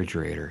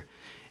refrigerator,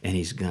 and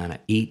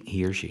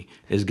he or she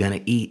is going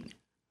to eat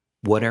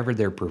whatever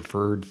their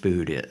preferred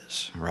food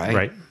is, right?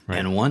 Right.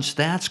 And once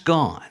that's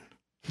gone,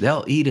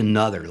 they'll eat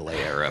another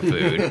layer of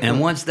food.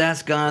 And once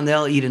that's gone,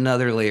 they'll eat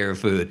another layer of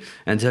food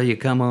until you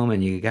come home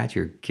and you got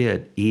your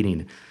kid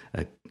eating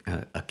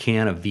a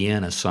can of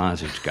Vienna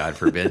sausage, God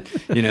forbid,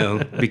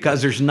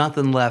 because there's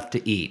nothing left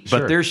to eat.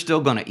 But they're still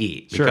going to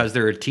eat because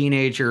they're a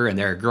teenager and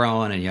they're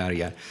growing and yada,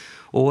 yada.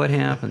 Well, what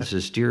happens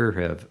is deer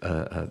have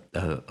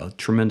a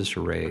tremendous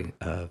array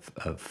of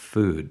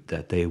food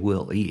that they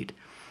will eat.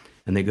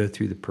 And they go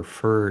through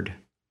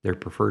their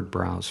preferred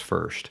browse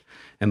first.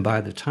 And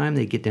by the time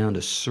they get down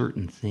to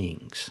certain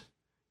things,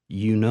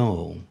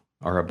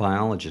 or a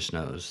biologist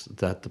knows,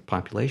 that the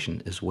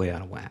population is way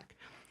out of whack.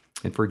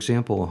 And for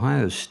example,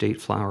 Ohio's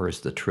state flower is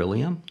the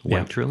trillium,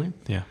 white trillium.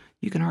 Yeah.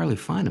 You can hardly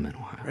find them in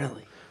Ohio.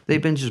 Really?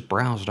 They've been just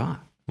browsed off.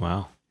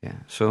 Wow. Yeah.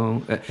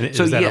 So,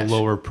 is that a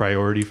lower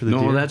priority for the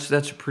deer? No,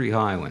 that's a pretty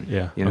high one.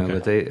 Yeah.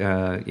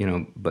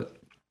 But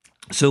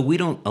so we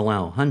don't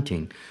allow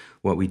hunting.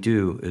 What we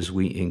do is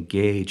we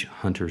engage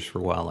hunters for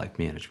wildlife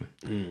management,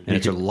 and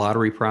it's a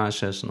lottery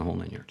process and the whole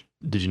 9 yards.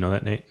 Did you know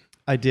that, Nate?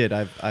 I did.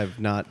 I've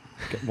not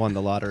won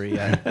the lottery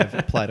yet. I've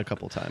applied a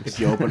couple times. If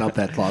you open up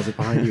that closet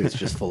behind you, it's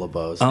just full of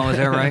bows. Oh, is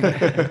that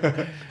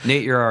right?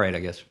 Nate, you're all right, I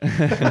guess.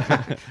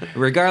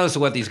 Regardless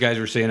of what these guys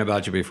were saying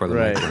about you before the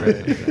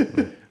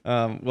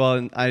Right. Well,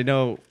 and I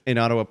know in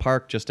Ottawa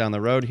Park, just down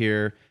the road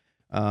here,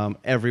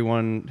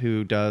 everyone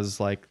who does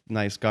like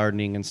nice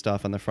gardening and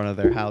stuff on the front of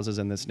their houses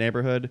in this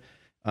neighborhood,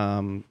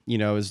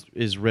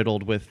 is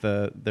riddled with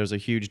there's a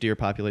huge deer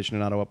population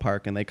in Ottawa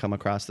Park, and they come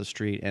across the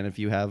street, and if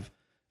you have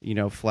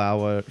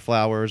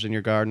flowers in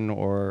your garden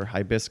or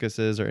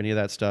hibiscuses or any of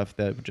that stuff,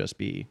 that would just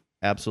be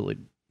absolutely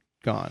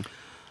gone.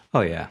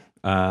 Oh yeah.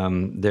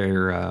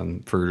 They're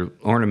for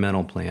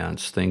ornamental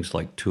plants, things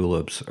like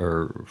tulips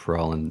are, for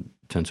all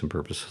intents and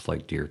purposes,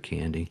 like deer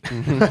candy.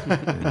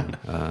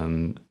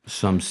 And,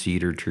 some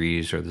cedar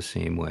trees are the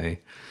same way.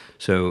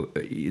 So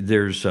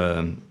there's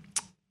when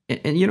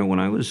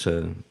I was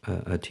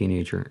a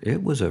teenager,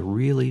 it was a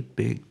really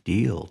big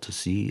deal to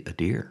see a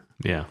deer.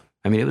 Yeah.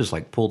 I mean, it was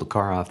like pull the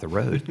car off the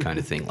road kind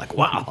of thing. Like,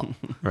 wow,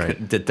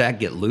 Right. did that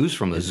get loose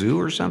from the zoo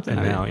or something?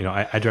 And now,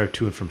 I drive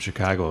to and from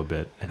Chicago a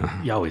bit,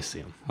 and you always see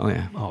them. Oh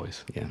yeah,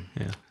 Always. yeah.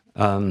 Yeah.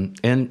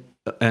 And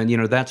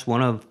that's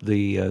one of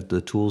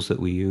the tools that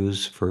we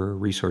use for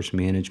resource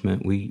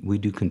management. We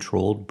do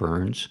controlled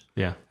burns.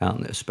 Yeah.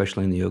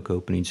 Especially in the oak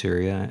openings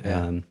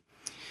area.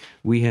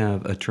 We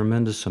have a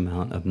tremendous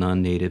amount of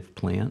non-native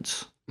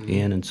plants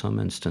and, in some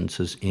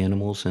instances,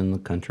 animals in the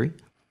country.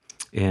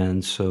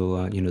 And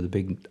so, the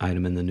big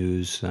item in the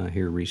news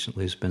here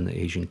recently has been the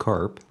Asian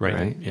carp,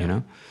 right?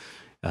 Yeah.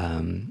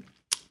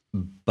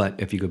 But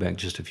if you go back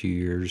just a few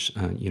years,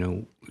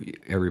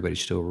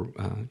 everybody's still,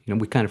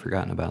 we kind of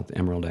forgotten about the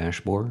emerald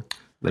ash borer,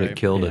 but it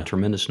killed a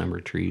tremendous number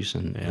of trees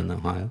in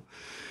Ohio.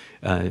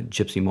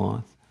 Gypsy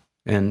moth.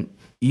 And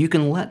you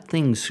can let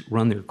things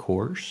run their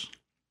course,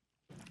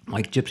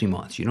 like gypsy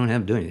moths. You don't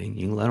have to do anything.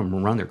 You can let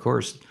them run their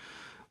course.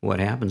 What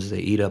happens is they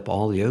eat up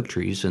all the oak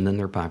trees, and then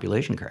their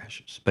population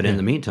crashes. But in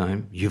the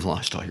meantime, you've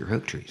lost all your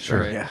oak trees.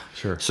 Sure. Yeah.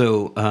 Sure.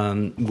 So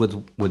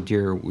with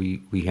deer,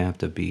 we have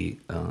to be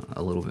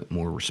a little bit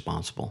more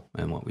responsible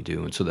in what we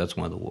do, and so that's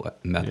one of the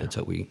methods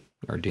that we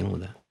are dealing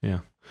with that. Yeah.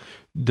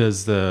 Do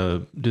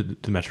the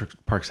metro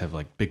parks have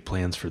like big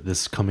plans for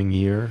this coming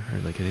year, or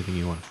like anything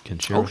you can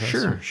share? Oh, with us,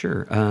 sure, or?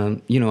 sure.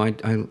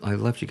 I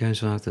left you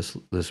guys off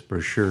this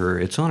brochure.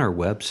 It's on our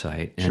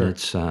website, and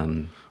it's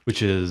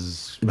Which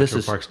is This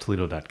is-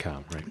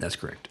 metroparkstoledo.com, right? that's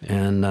correct.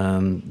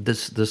 And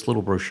this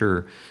little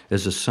brochure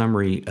is a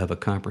summary of a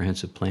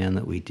comprehensive plan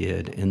that we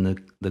did, and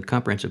the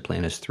comprehensive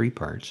plan has 3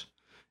 parts.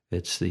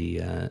 It's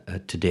the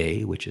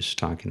today, which is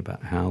talking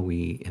about how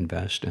we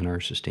invest in our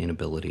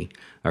sustainability,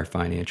 our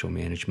financial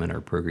management, our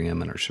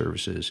program, and our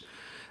services.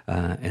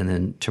 And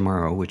then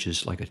tomorrow, which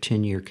is like a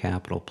 10-year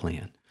capital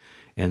plan.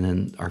 And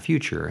then our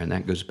future, and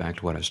that goes back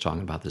to what I was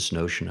talking about, this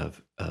notion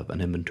of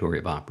an inventory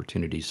of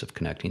opportunities of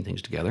connecting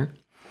things together.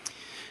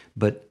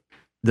 But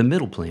the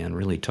middle plan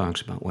really talks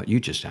about what you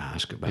just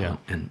asked about. Yeah.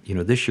 And,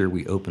 this year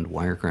we opened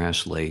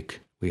Wiregrass Lake,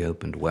 we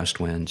opened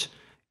West Winds,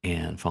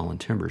 and Fallen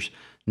Timbers.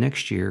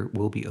 Next year,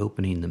 we'll be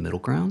opening the Middle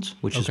Grounds,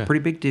 which is a pretty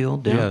big deal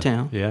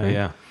downtown. Yeah, right?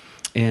 yeah.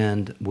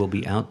 And we'll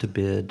be out to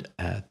bid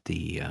at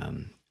the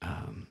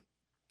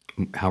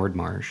Howard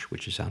Marsh,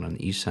 which is out on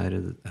the east side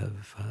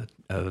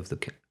of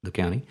the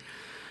county.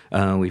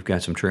 We've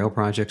got some trail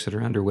projects that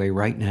are underway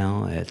right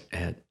now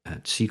at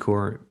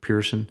Secor,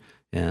 Pearson,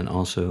 and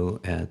also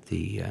at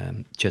the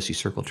Jesse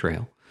Circle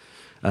Trail.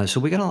 So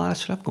we got a lot of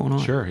stuff going on.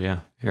 Sure, yeah.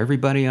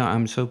 Everybody,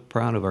 I'm so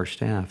proud of our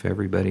staff.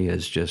 Everybody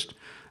has just,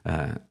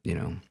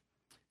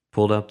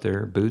 pulled up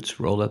their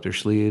boots, rolled up their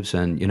sleeves,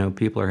 and,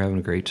 people are having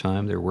a great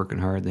time. They're working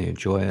hard, they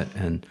enjoy it,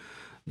 and,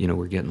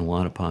 we're getting a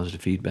lot of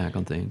positive feedback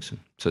on things. And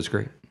so it's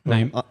great.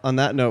 Well, on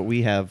that note,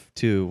 we have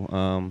too,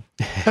 to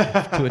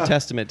a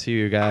testament to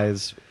you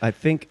guys. I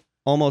think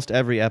almost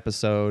every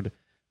episode,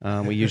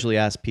 we usually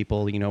ask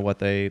people, what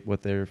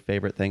their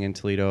favorite thing in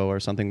Toledo or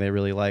something they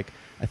really like.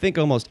 I think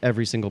almost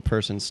every single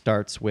person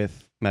starts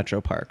with Metro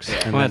Parks.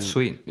 And Well, that's then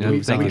sweet. Yeah,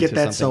 moves We on get to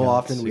that so something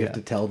often, else. we Yeah. have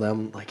to tell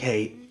them, like,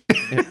 hey,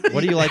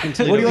 What do you like in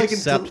Toledo? What do you like in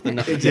except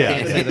Toledo? the,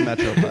 Exactly. say the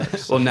Metro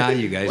Parks? Well, now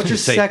you guys what's can your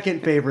say,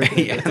 second favorite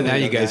thing? yeah, now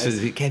you guys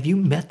say, have you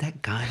met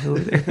that guy over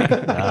there?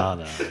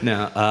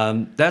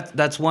 No,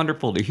 that's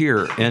wonderful to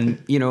hear.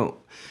 And,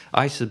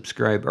 I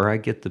subscribe, or I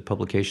get the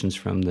publications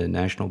from the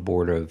National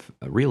Board of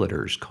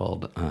Realtors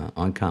called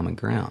On Common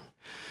Ground.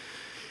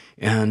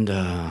 And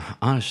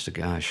honest to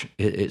gosh,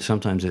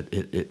 sometimes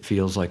it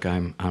feels like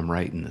I'm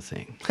writing the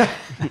thing.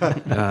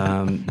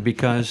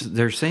 Because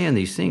they're saying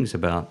these things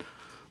about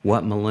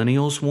what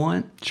millennials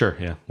want, Sure,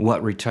 yeah.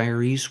 what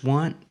retirees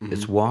want.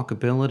 It's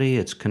walkability,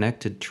 it's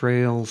connected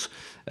trails,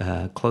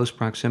 close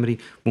proximity.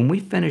 When we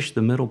finish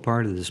the middle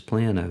part of this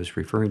plan I was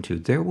referring to,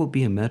 there will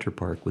be a Metro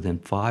Park within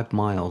 5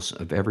 miles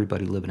of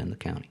everybody living in the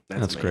county.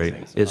 That's great.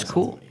 It's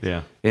cool.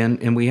 Yeah.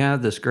 And we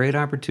have this great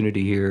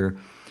opportunity here.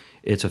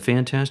 It's a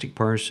fantastic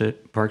park system.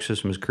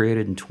 It was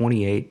created in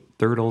 28,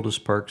 third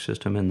oldest park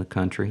system in the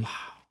country.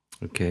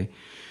 Wow. Okay.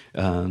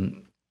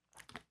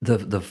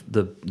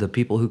 The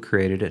people who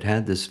created it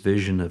had this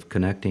vision of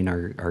connecting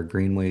our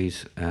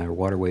greenways, our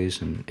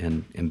waterways,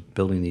 and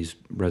building these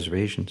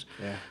reservations.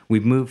 Yeah.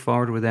 We've moved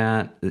forward with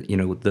that.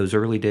 Those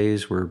early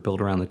days were built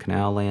around the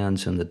canal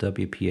lands and the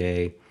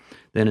WPA.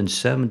 Then in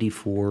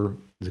 '74,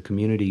 the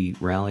community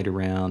rallied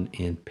around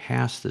and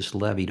passed this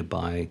levy to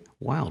buy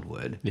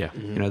Wildwood. Yeah.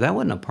 That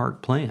wasn't a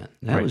park plan.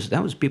 That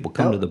was people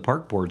coming to the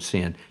park board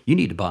saying, "You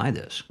need to buy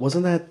this."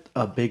 Wasn't that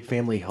a big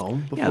family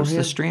home beforehand? Yeah, it was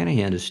the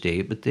Stranahan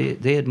estate, but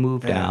they had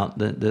moved out.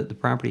 The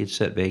property had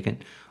sat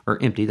vacant or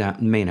empty. The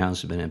main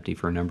house had been empty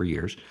for a number of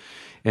years.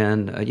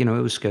 And, it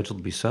was scheduled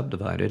to be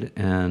subdivided.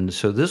 And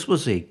so this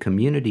was a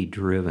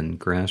community-driven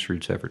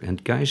grassroots effort.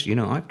 And guys,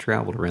 I've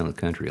traveled around the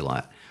country a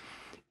lot,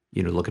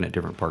 looking at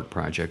different park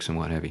projects and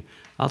what have you.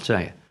 I'll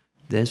tell you,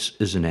 this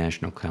is a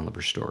national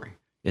caliber story.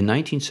 In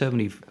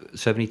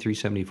 1973,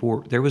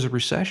 74, there was a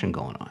recession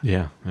going on.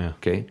 Yeah, yeah.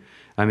 Okay,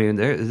 I mean,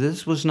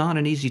 this was not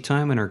an easy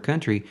time in our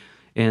country,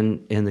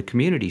 and the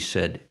community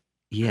said,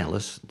 "Yeah,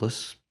 let's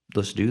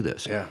do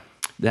this." Yeah.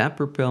 That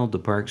propelled the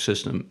park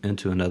system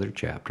into another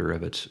chapter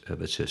of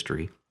its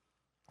history.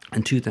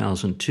 In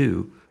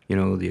 2002,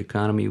 the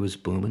economy was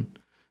booming.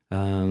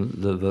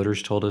 The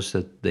voters told us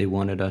that they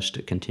wanted us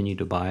to continue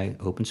to buy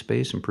open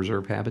space and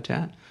preserve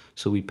habitat.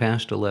 So we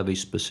passed a levy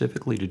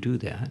specifically to do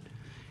that.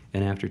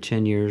 And after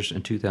 10 years,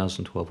 in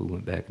 2012, we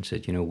went back and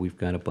said, we've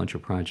got a bunch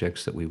of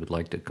projects that we would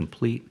like to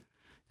complete.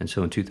 And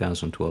so in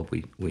 2012,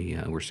 we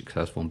were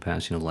successful in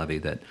passing a levy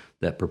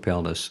that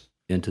propelled us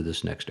into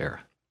this next era.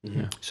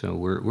 Yeah.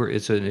 So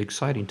it's an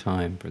exciting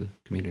time for the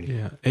community.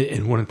 Yeah,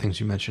 and one of the things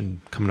you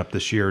mentioned coming up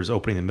this year is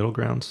opening the middle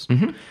grounds.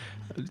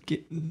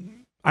 Mm-hmm.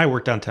 I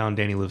work downtown.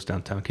 Danny lives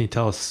downtown. Can you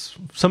tell us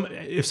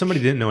if somebody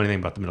didn't know anything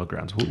about the middle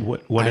grounds?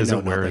 What is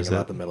it? Where is it? I know nothing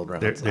about the middle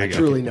grounds. There I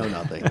truly know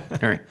nothing.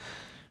 All right.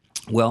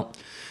 Well,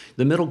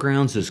 the middle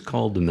grounds is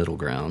called the middle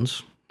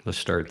grounds. Let's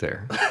start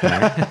there.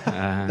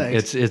 Right?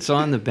 It's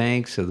on the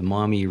banks of the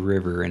Maumee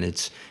River, and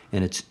it's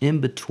in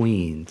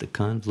between the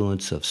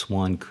confluence of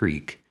Swan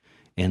Creek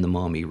and the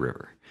Maumee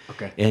River.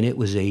 Okay. And it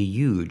was a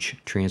huge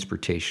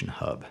transportation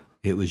hub.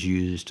 It was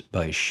used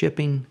by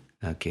shipping.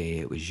 Okay,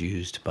 it was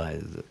used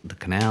by the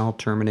canal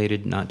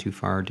terminated not too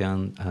far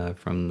down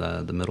from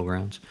the middle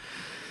grounds.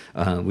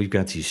 We've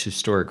got these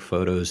historic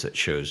photos that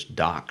shows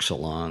docks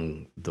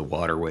along the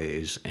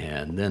waterways,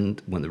 and then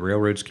when the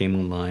railroads came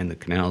online, the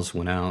canals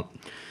went out.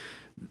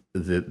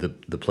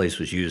 The place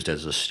was used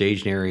as a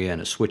staging area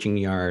and a switching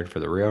yard for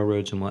the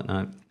railroads and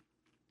whatnot.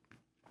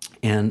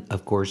 And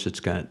of course, it's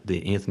got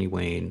the Anthony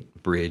Wayne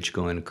Bridge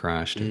going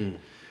across.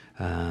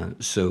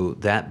 So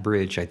that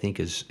bridge, I think,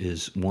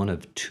 is one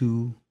of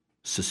two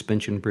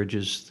suspension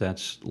bridges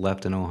that's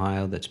left in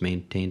Ohio that's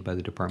maintained by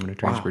the Department of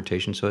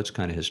Transportation. So it's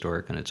kind of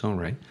historic in its own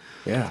right.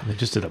 Yeah. They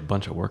just did a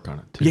bunch of work on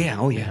it too. Yeah.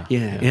 Oh yeah.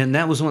 Yeah. And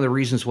that was one of the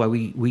reasons why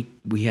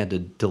we had to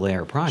delay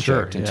our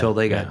project until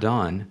they got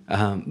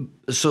done.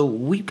 So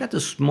we've got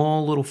this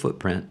small little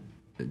footprint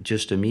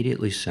just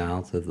immediately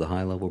south of the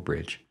high level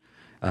bridge.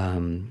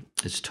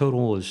 Its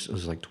total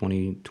is like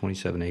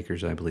 27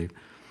 acres, I believe.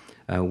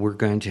 We're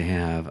going to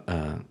have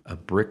a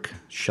brick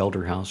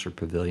shelter house or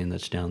pavilion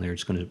that's down there.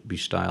 It's going to be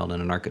styled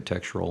in an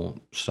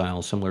architectural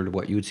style similar to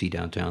what you would see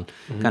downtown,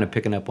 kind of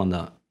picking up on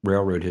the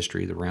railroad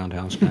history, the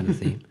roundhouse kind of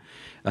theme.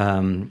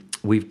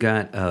 We've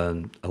got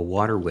a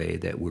waterway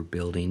that we're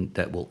building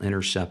that will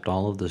intercept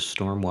all of the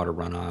stormwater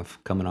runoff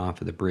coming off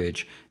of the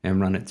bridge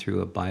and run it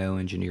through a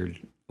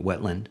bioengineered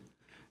wetland,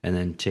 and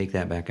then take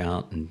that back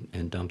out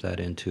and dump that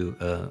into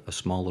a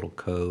small little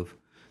cove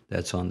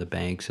that's on the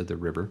banks of the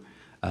river.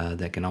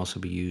 That can also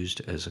be used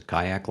as a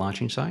kayak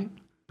launching site.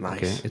 Nice.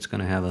 Okay, it's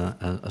going to have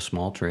a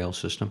small trail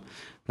system.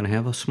 Going to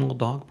have a small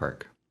dog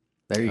park.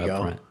 There you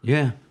go. Front.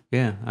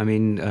 Yeah. I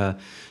mean,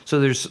 so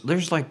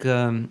there's like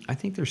I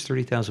think there's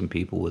 30,000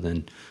 people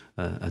within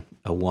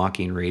a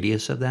walking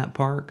radius of that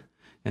park,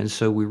 and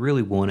so we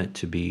really want it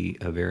to be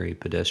a very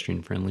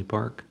pedestrian friendly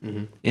park.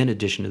 In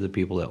addition to the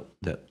people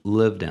that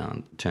live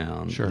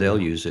downtown,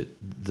 they'll use it.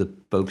 The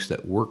folks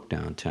that work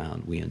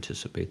downtown, we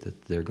anticipate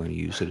that they're going to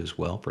use it as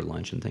well for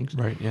lunch and things.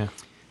 Right. Yeah.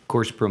 Of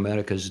course,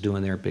 ProMedica is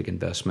doing their big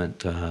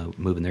investment,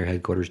 moving their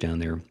headquarters down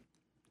there.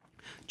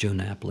 Joe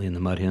Napoli and the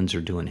Mud Hens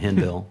are doing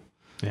Henville.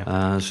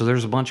 So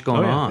there's a bunch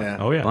going on. Yeah.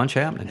 Oh yeah. A bunch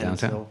happening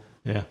downtown.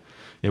 Yeah.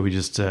 We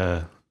just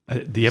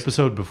the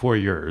episode before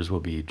yours will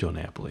be Joe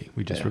Napoli.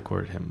 We just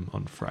recorded him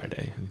on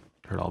Friday and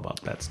heard all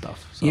about that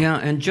stuff. So. Yeah,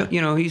 and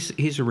Joe,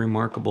 he's a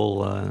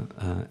remarkable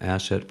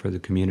asset for the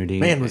community.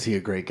 Man, was he a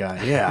great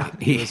guy? Yeah,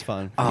 he was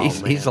fun.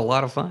 He's a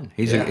lot of fun.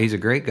 He's a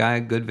great guy,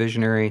 good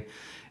visionary.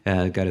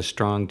 Got a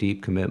strong,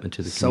 deep commitment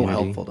to the community.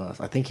 So helpful to us.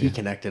 I think he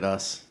connected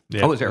us.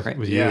 Yeah, was that right?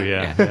 With you,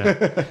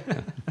 yeah.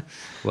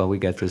 Well, we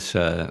got this.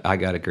 I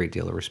got a great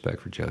deal of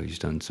respect for Joe. He's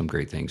done some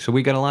great things. So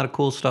we got a lot of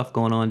cool stuff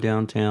going on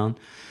downtown.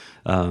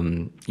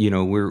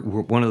 We're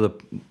one of the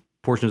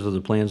portions of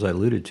the plans I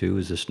alluded to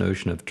is this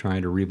notion of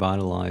trying to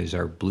revitalize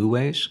our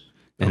blueways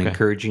and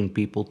encouraging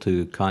people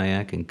to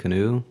kayak and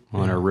canoe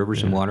on our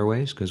rivers and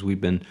waterways, because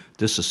we've been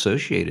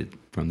disassociated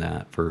from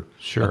that for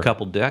a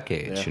couple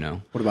decades.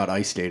 What about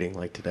ice skating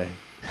like today?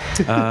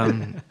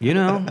 I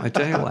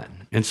tell you what,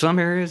 in some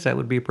areas that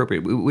would be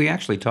appropriate. We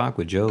actually talked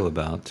with Joe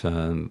about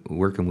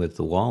working with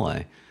the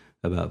Walleye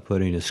about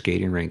putting a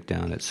skating rink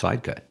down at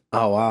Sidecut.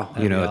 Oh, wow.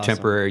 A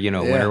temporary,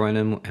 winter one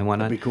and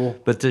whatnot. That'd be cool.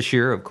 But this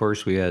year, of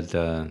course, we had,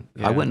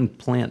 I wouldn't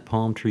plant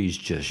palm trees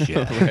just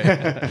yet.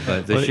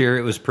 But this year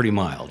it was pretty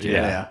mild.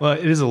 Yeah. Well,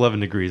 it is 11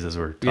 degrees as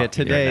we're talking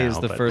today here now, is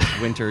the first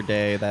winter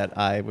day that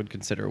I would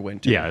consider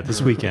winter. Yeah,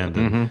 this weekend.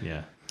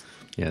 Yeah.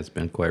 Yeah, it's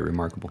been quite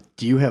remarkable.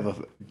 Do you have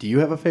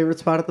a favorite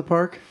spot at the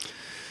park?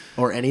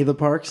 Or any of the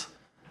parks?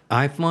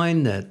 I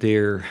find that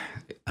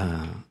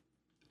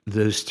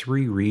those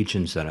three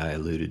regions that I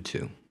alluded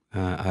to,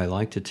 I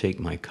like to take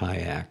my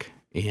kayak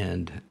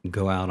and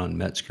go out on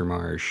Metzger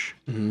Marsh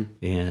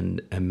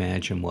and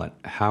imagine what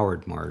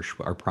Howard Marsh,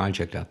 our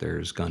project out there,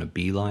 is going to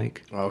be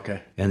like. Oh,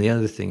 okay. And the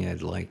other thing I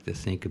like to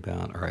think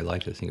about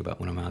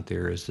when I'm out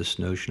there, is this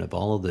notion of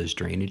all of those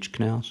drainage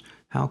canals.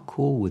 How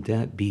cool would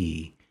that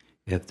be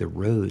if the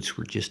roads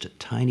were just a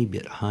tiny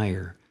bit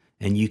higher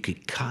and you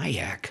could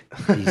kayak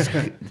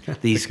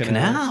these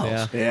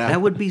canals. Yeah.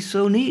 That would be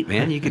so neat,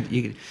 man. You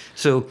could.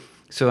 So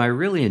I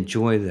really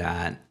enjoy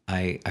that.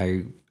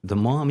 The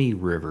Maumee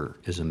River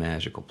is a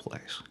magical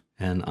place,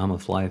 and I'm a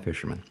fly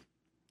fisherman.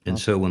 And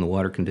so when the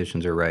water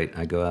conditions are right,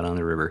 I go out on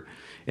the river,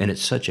 and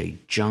it's such a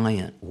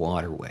giant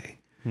waterway.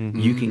 Mm-hmm.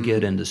 You can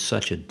get into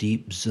such a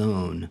deep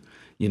zone.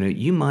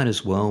 You might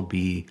as well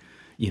be,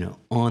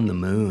 on the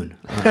moon.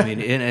 I mean,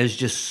 it is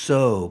just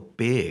so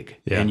big,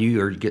 and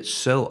you get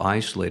so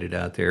isolated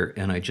out there,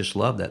 and I just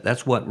love that.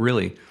 That's what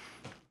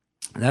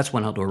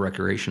outdoor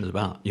recreation is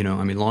about.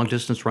 Long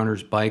distance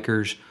runners,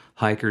 bikers,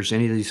 hikers,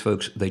 any of these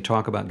folks, they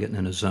talk about getting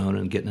in a zone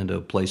and getting into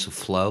a place of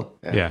flow.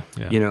 Yeah.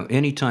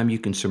 Anytime you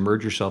can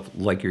submerge yourself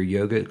like your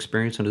yoga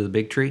experience into the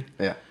big tree,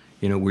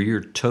 where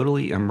you're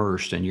totally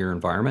immersed in your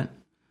environment.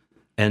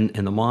 And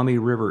the Maumee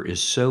River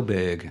is so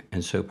big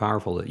and so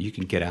powerful that you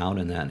can get out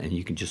in that and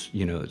you can just,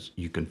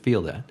 you can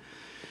feel that.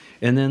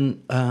 And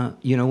then,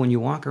 when you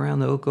walk around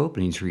the Oak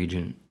Openings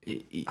region,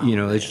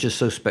 it's just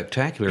so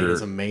spectacular. It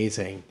is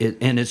amazing.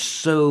 And it's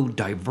so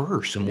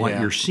diverse in what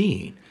you're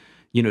seeing.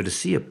 To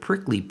see a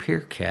prickly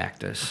pear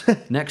cactus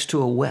next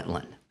to a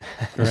wetland.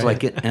 It's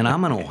like it, and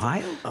I'm in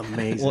Ohio.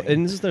 Amazing. Well,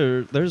 and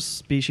there's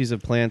species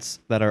of plants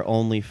that are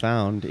only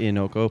found in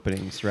oak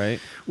openings, right?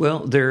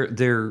 Well,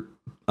 they're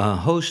a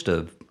host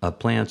of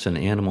plants and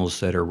animals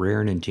that are rare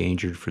and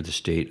endangered for the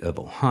state of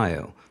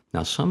Ohio.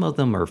 Now, some of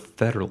them are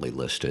federally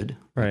listed.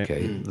 Right.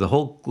 Okay. The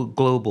whole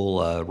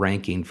global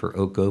ranking for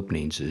oak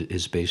openings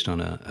is based on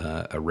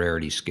a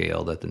rarity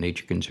scale that the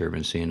Nature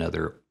Conservancy and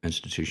other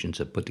institutions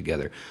have put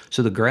together.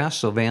 So the grass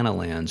savanna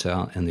lands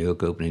out in the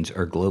oak openings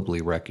are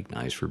globally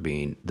recognized for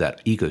being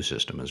that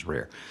ecosystem is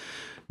rare.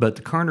 But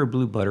the Carner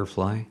blue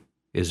butterfly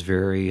is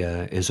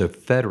is a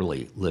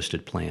federally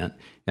listed plant.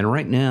 And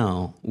right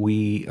now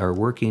we are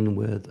working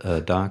with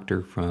a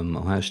doctor from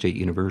Ohio State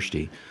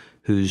University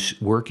who's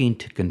working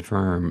to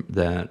confirm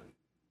that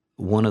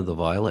one of the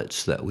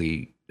violets that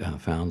we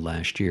found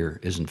last year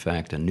is in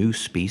fact a new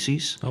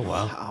species. Oh,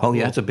 wow. Oh,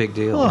 yeah, that's a big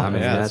deal.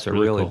 That's a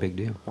really cool. big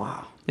deal.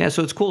 Wow. Yeah,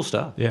 so it's cool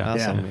stuff. Yeah.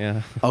 Awesome.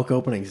 Yeah. Oak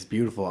Openings is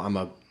beautiful.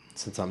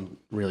 Since I'm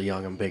really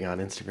young, I'm big on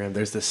Instagram.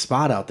 There's this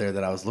spot out there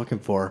that I was looking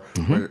for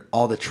where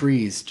all the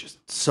trees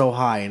just so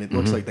high and it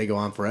looks like they go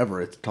on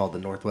forever. It's called the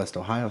Northwest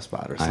Ohio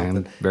spot or I something.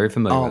 am very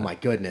familiar Oh with my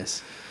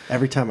goodness.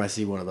 Every time I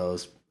see one of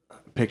those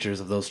pictures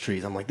of those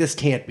trees, I'm like, this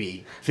can't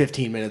be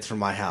 15 minutes from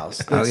my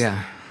house. Oh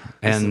yeah,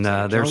 and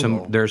there's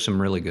jungle.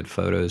 some really good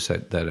photos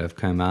that have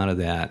come out of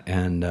that,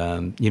 and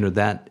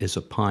that is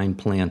a pine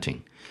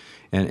planting.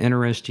 And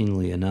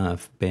interestingly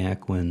enough,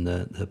 back when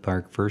the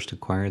park first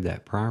acquired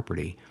that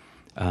property,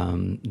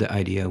 the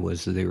idea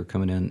was that they were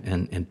coming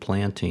in and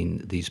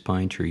planting these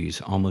pine trees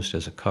almost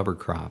as a cover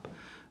crop.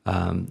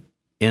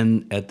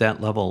 At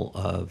that level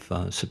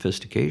of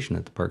sophistication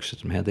that the park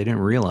system had, they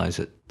didn't realize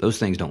that those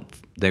things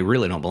they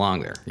really don't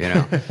belong there,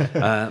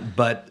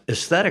 But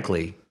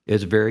aesthetically,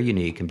 it's very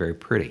unique and very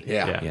pretty.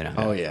 Yeah.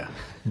 Oh yeah.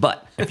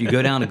 But if you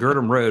go down to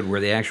Girdham Road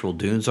where the actual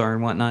dunes are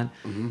and whatnot,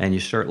 and you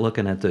start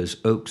looking at those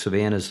oak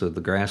savannas of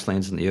the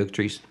grasslands and the oak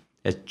trees,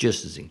 it's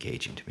just as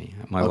engaging to me.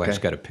 My wife's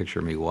got a picture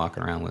of me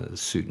walking around with a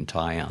suit and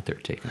tie out there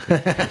taking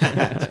pictures.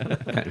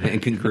 Kind of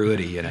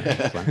incongruity,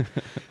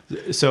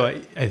 So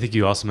I think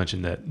you also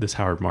mentioned that this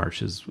Howard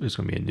Marsh is going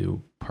to be a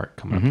new park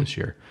coming up this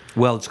year.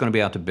 Well, it's going to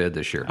be out to bid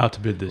this year.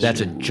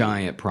 That's a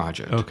giant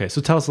project. Okay,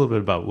 so tell us a little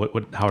bit about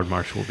what Howard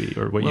Marsh will be,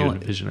 or what you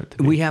envision it to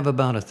be. We have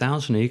about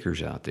 1,000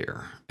 acres out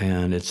there,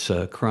 and it's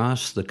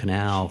across the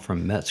canal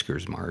from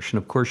Metzger's Marsh. And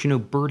of course,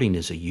 birding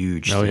is a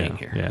huge thing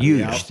here. Yeah.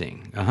 Huge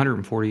thing.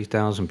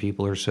 140,000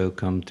 people or so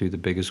come through the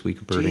biggest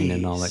week of birding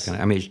and all that kind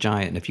of. I mean, it's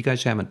giant. And if you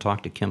guys haven't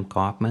talked to Kim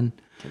Kaufman,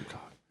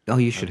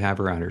 you should have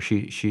her on her.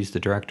 She's the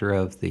director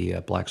of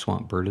the Black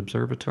Swamp Bird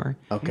Observatory.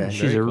 Okay.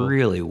 She's a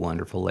really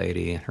wonderful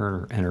lady. And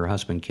her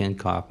husband, Ken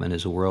Kaufman,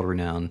 is a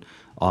world-renowned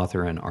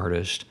author and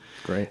artist.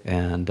 Great.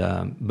 And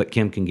but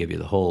Kim can give you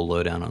the whole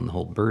lowdown on the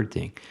whole bird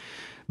thing.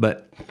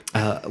 But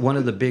one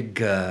of the big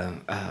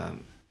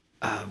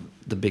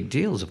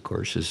deals, of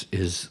course,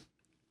 is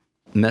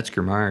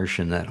Metzger Marsh,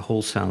 and that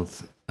whole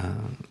south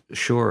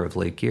shore of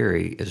Lake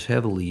Erie is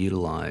heavily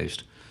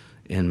utilized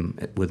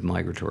with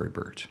migratory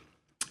birds.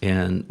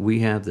 And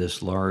we have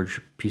this large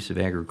piece of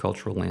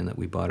agricultural land that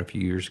we bought a few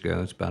years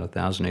ago. It's about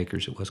 1,000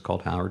 acres. It was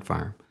called Howard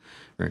Farm.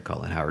 We're going to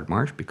call it Howard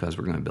Marsh because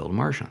we're going to build a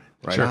marsh on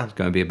it. Right on. It's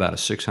going to be about a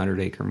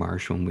 600-acre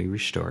marsh when we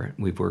restore it.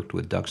 We've worked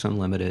with Ducks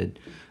Unlimited,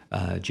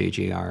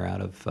 JJR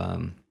out of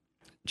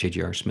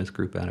JJR Smith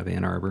Group out of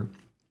Ann Arbor,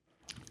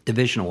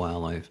 Division of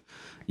Wildlife,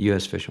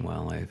 U.S. Fish and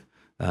Wildlife,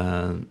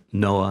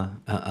 NOAA,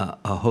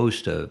 a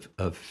host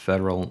of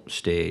federal,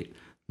 state,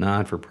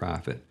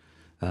 non-for-profit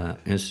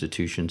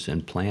institutions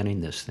in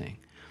planning this thing.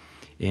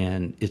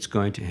 And it's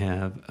going to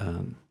have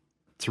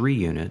 3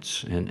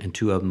 units, and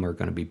 2 of them are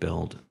going to be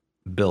built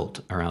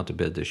or out to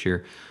bid this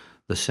year.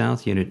 The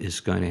south unit is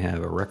going to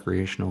have a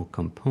recreational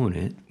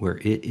component where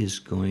it is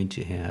going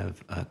to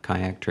have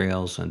kayak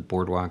trails and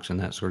boardwalks and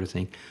that sort of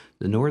thing.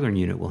 The northern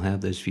unit will have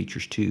those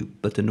features too,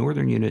 but the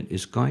northern unit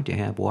is going to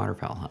have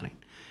waterfowl hunting.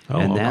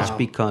 Oh, that's wow.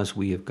 because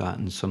we have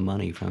gotten some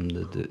money from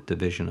the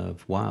Division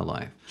of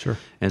Wildlife. Sure.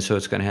 And so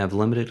it's going to have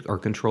limited or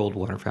controlled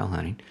waterfowl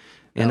hunting.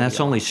 And that's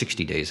only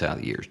 60 days out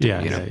of the year. Too,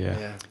 Yeah, you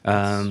know?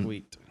 yeah.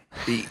 Sweet.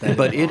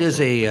 But it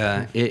is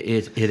a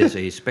it is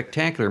a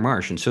spectacular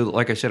marsh, and so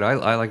like I said,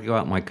 I like to go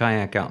out in my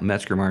kayak out in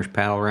Metzger Marsh,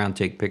 paddle around,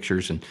 take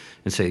pictures, and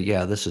say,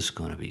 yeah, this is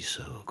going to be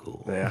so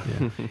cool. Yeah.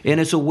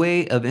 And it's a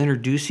way of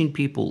introducing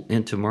people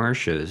into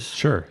marshes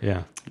Sure,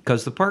 yeah.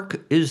 because the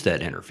park is that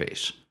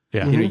interface.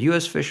 Yeah. You know,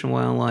 U.S. Fish and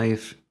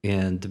Wildlife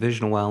and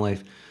Division of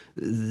Wildlife,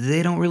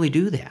 they don't really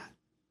do that,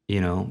 you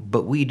know,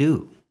 but we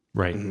do.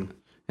 Right.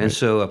 And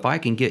so if I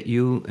can get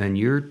you and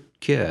your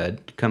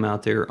kid to come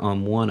out there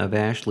on one of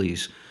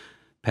Ashley's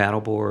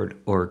paddleboard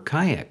or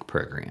kayak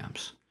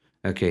programs,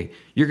 okay,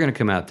 you're going to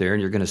come out there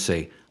and you're going to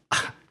say,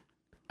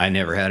 I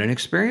never had an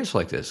experience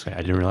like this. I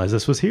didn't realize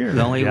this was here.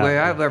 The only Yeah, way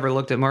I've ever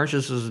looked at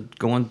marshes is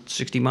going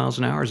 60 miles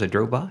an hour as I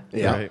drove by.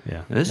 Yeah. Right.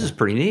 Yeah. And this is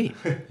pretty neat,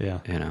 Yeah.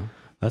 you know.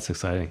 That's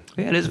exciting.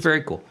 Yeah, it is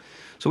very cool.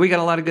 So we got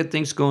a lot of good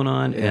things going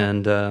on,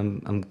 and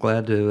I'm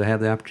glad to have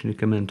the opportunity to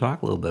come in and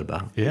talk a little bit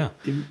about it. Yeah.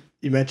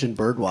 You mentioned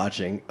bird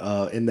watching.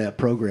 In that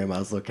program I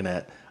was looking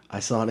at, I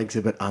saw an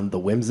exhibit on the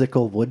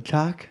whimsical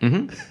woodcock.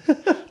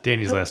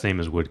 Danny's last name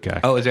is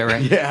Woodcock. Oh, is that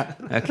right? Yeah.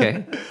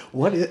 Okay.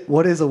 What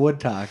is a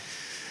woodcock?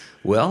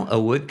 Well, a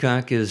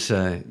woodcock is.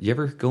 You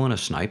ever go on a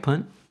snipe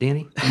hunt,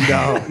 Danny?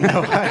 No,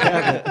 I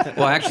haven't.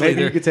 Well, actually,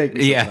 Maybe you could take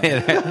me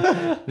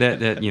Yeah,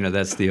 that you know,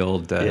 that's the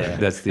old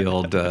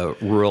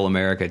rural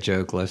America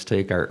joke. Let's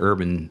take our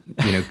urban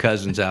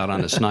cousins out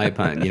on a snipe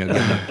hunt. You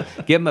know,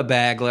 give them a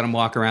bag, let them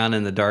walk around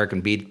in the dark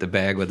and beat the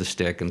bag with a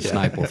stick, and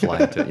snipe will fly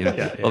into it. You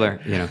know, well,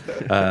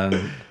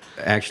 they're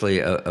actually,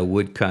 a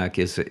woodcock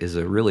is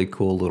a really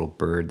cool little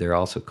bird. They're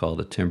also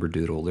called a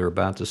timberdoodle. They're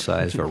about the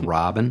size of a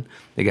robin.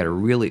 They got a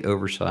really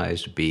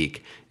oversized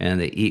beak, and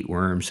they eat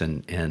worms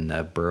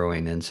and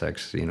burrowing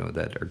insects,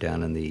 that are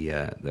down in the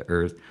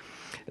earth.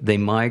 They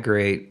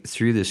migrate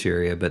through this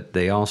area, but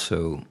they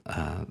also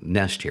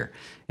nest here.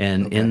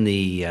 And in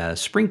the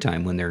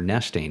springtime, when they're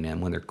nesting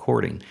and when they're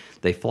courting,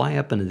 they fly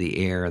up into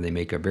the air. They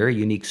make a very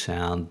unique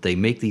sound. They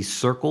make these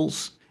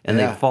circles. And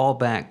they fall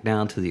back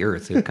down to the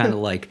earth. They're kind of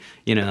like,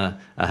 a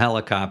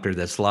helicopter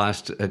that's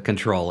lost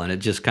control, and it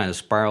just kind of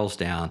spirals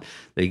down.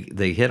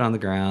 They hit on the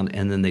ground,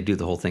 and then they do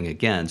the whole thing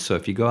again. So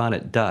if you go out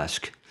at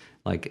dusk,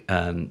 like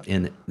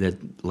in the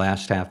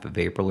last half of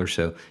April or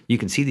so, you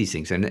can see these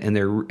things, and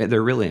they're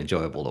really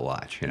enjoyable to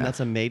watch. And that's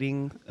a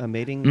mating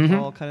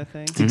call kind of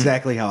thing. It's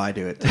exactly how I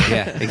do it.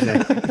 Yeah,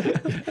 exactly.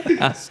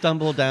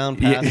 Stumble down,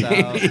 pass out,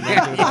 and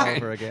then do it all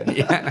over again.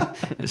 Yeah.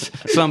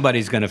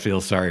 Somebody's going to feel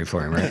sorry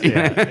for him, right?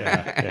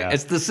 Yeah.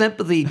 It's the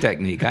sympathy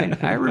technique.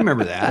 I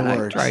remember that. It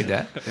works. I tried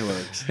that. It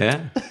works.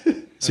 Yeah,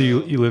 So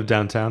you live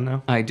downtown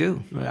now? I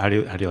do. How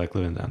do you like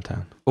living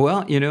downtown?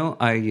 Well,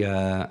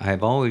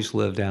 I've always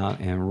lived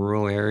out in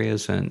rural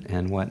areas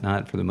and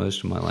whatnot for the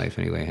most of my life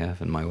anyway.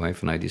 And my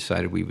wife and I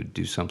decided we would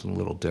do something a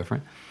little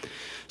different.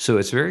 So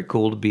it's very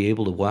cool to be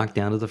able to walk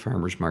down to the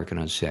farmer's market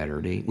on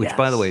Saturday, which,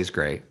 by the way, is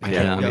great.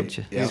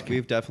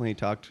 We've definitely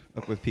talked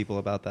with people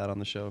about that on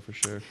the show for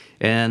sure.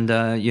 And,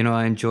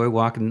 I enjoy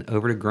walking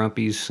over to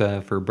Grumpy's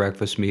for a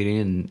breakfast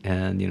meeting,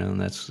 and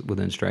that's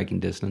within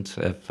striking distance.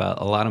 If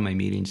a lot of my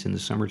meetings in the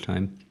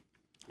summertime,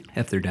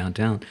 if they're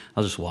downtown,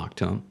 I'll just walk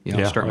to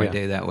them. Start my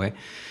day that way.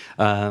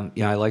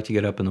 I like to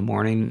get up in the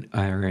morning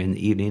or in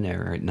the evening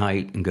or at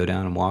night and go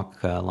down and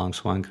walk along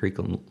Swan Creek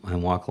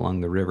and walk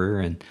along the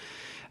river. And,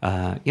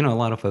 a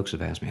lot of folks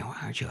have asked me, "Well,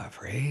 aren't you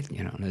afraid?"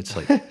 And it's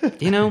like,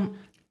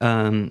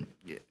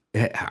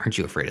 aren't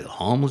you afraid of the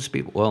homeless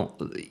people? Well,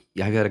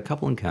 I got a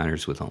couple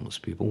encounters with homeless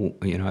people.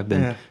 I've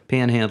been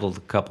panhandled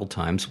a couple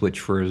times, which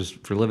for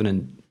living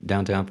in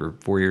downtown for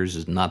 4 years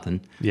is nothing.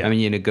 Yeah. I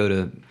mean, go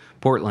to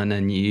Portland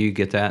and you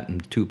get that in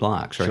 2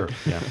 blocks, right? Sure.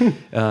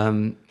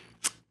 Yeah.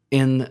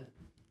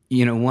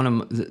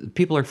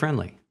 People are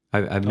friendly.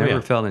 I've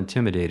never felt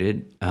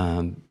intimidated.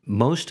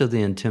 Most of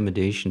the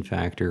intimidation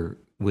factor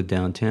with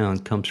downtown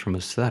comes from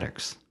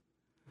aesthetics.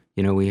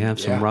 We have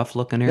some rough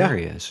looking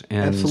areas.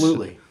 And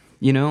Absolutely.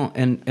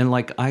 And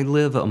like I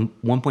live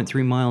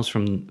 1.3 miles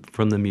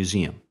from the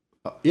museum.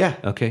 Yeah.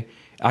 Okay.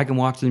 I can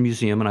walk to the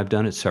museum, and I've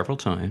done it several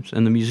times.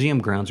 And the museum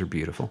grounds are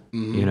beautiful.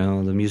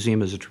 The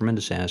museum is a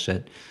tremendous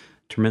asset,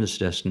 tremendous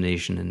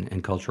destination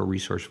and cultural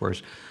resource for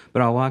us.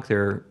 But I'll walk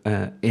there,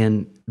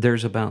 and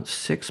there's about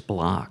 6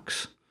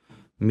 blocks,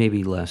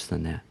 maybe less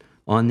than that,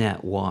 on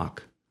that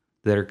walk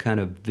that are kind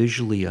of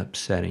visually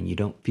upsetting. You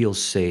don't feel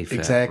safe.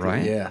 Exactly.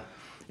 Right? Yeah.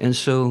 And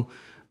so,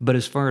 but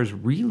as far as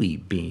really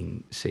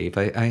being safe,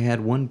 I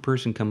had one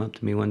person come up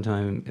to me one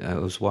time. I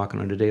was walking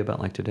on a day about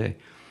like today.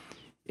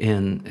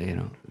 And,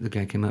 the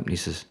guy came up and he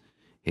says,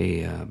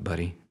 "Hey,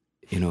 buddy,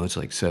 it's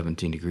like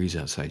 17 degrees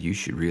outside. You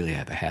should really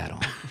have a hat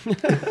on."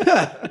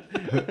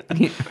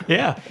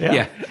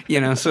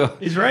 Yeah. So.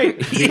 He's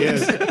right. He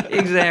is.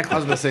 Exactly. I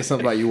was going to say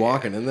something about you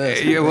walking in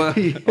this. Yeah, well,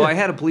 I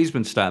had a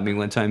policeman stop me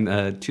one time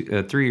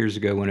 3 years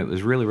ago when it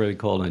was really, really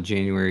cold on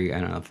January,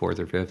 4th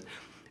or 5th.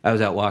 I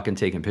was out walking,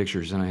 taking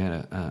pictures, and I had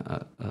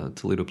a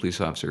Toledo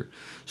police officer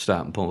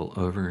stop and pull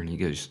over, and he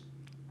goes,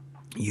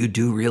 you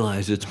do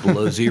realize it's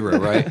below zero,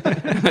 right?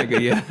 I go,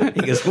 yeah.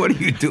 He goes, what are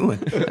you doing?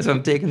 I said,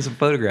 I'm taking some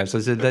photographs. I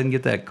said, it doesn't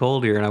get that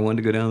cold here, and I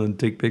wanted to go down and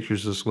take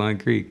pictures of Swan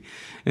Creek.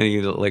 And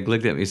he like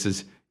looked at me and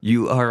says,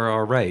 you are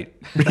all right.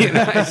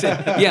 I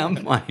said, yeah, I'm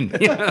fine.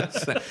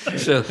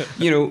 So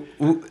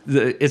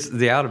it's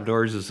the out of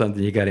doors is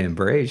something you got to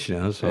embrace.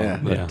 So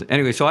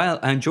anyway, so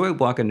I enjoy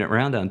walking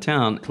around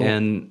downtown,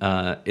 and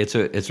it's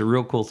a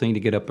real cool thing to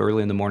get up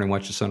early in the morning,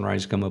 watch the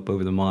sunrise come up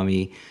over the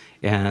Maumee,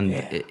 and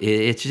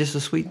it's just a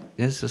sweet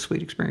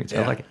experience.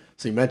 I like it.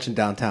 So you mentioned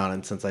downtown,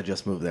 and since I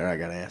just moved there, I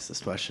got to ask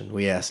this question.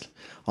 We ask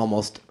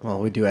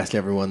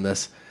everyone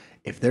this.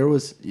 If there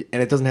was, and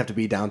it doesn't have to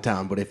be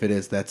downtown, but if it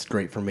is, that's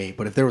great for me.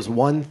 But if there was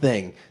one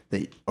thing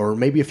that, or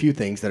maybe a few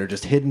things that are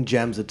just hidden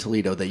gems of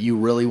Toledo that you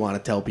really want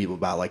to tell people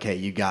about, like, hey,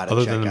 you got to check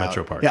out. Other than the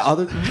metro parks.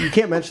 Yeah, you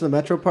can't mention the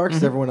metro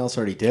parks. Everyone else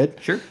already did.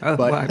 Sure.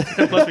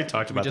 Plus we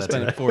talked about Just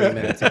that spent today. 40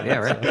 minutes. Yeah,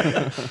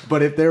 right.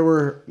 But if there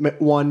were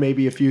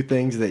maybe a few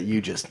things that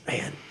you just,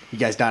 man, you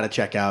guys got to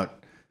check out,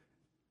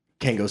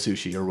 Kengo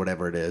Sushi or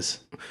whatever it is.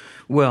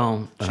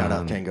 Well, Shout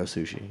out Kengo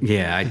Sushi.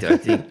 Yeah, I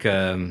think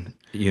the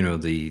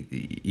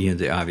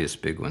obvious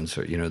big ones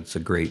are it's a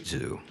great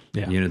zoo.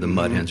 Yeah. The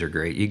Mud Hens are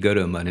great. You go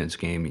to a Mud Hens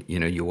game,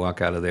 you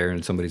walk out of there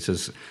and somebody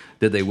says,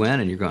 "Did they win?"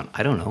 And you're going,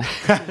 "I don't know."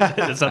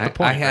 That's not the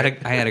point. I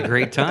had a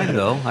great time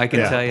though. I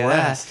can tell you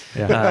that.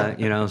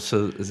 Yeah.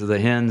 So the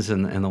hens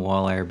and the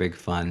walleye are big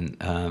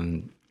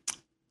fun.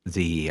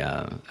 The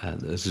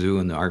zoo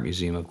and the art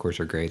museum, of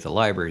course, are great. The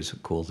library is a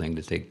cool thing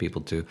to take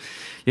people to.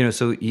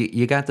 So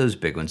you got those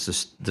big ones.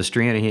 The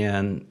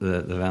Stranahan,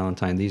 the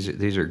Valentine.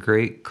 These are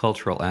great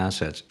cultural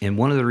assets. And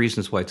one of the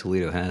reasons why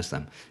Toledo has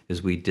them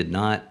is we did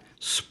not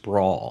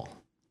sprawl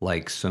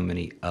like so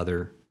many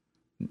other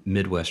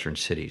Midwestern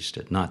cities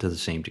did, not to the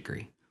same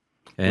degree.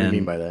 What do you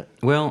mean by that?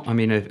 Well, I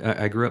mean,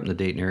 I grew up in the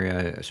Dayton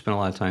area. I spent a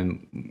lot of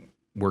time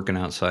working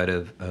outside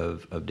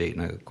of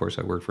Dayton. Of course,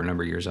 I worked for a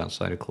number of years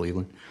outside of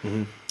Cleveland.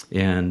 Mm-hmm.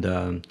 And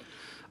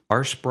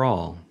our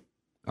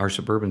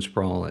suburban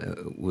sprawl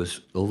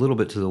was a little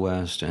bit to the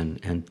west and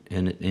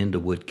into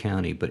Wood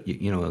County. But,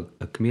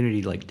 a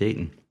community like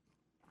Dayton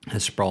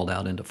has sprawled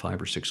out into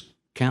 5 or 6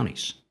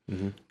 counties.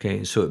 Mm-hmm.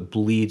 Okay, so it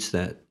bleeds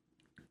that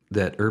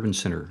urban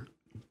center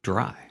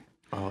dry.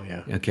 Oh,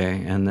 yeah.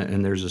 Okay, and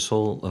there's this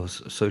whole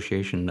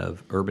association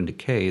of urban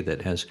decay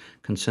that has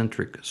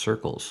concentric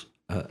circles.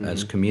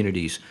 As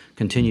communities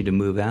continue to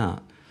move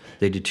out,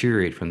 they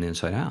deteriorate from the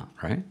inside out,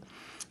 right?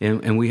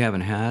 And we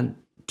haven't had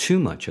too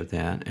much of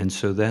that, and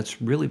so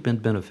that's really been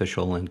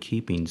beneficial in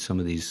keeping some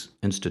of these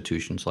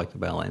institutions like the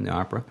ballet and the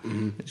opera.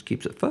 It just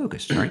keeps it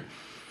focused, right?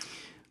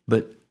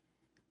 But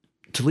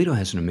Toledo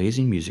has an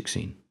amazing music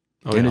scene.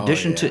 In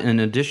addition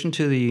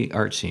to the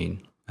art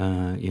scene,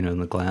 in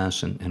the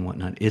glass and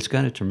whatnot, it's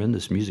got a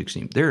tremendous music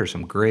scene. There are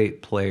some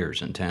great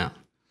players in town.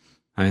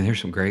 I mean,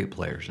 there's some great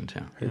players in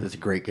town. There's a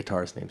great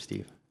guitarist named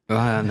Steve.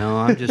 No,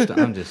 I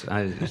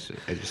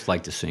just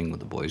like to sing with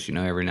the boys,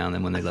 every now and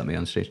then when they let me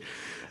on stage.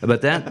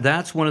 But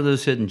that's one of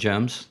those hidden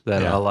gems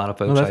that a lot of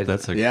folks.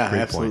 That's a great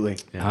absolutely.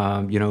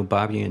 point. Yeah.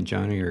 Bobby and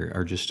Johnny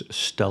are just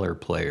stellar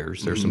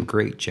players. There's some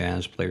great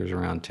jazz players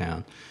around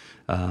town.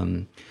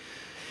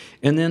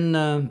 And then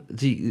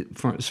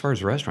as far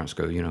as restaurants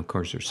go, of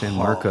course, there's San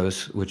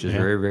Marcos, which is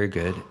very, very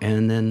good.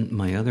 And then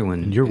my other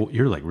one, and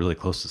you're like really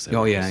close to San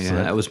Marcos. Oh yeah. So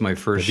that was my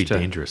first. That'd be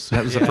dangerous.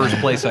 That was the first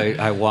place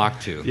I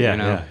walked to.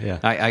 Yeah.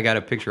 I got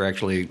a picture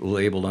actually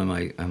labeled on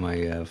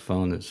my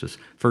phone that says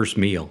 "first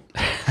meal,"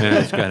 and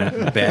it's got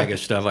a bag of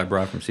stuff I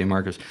brought from San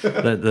Marcos.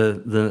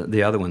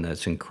 The other one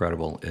that's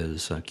incredible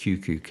is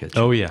QQ Kitchen.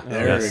 Oh yeah,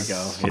 there we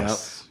go.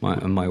 Yes.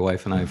 My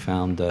wife and I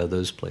found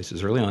those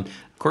places early on.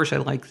 Of course, I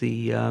like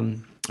the.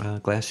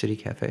 Glass City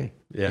Cafe.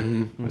 Yeah.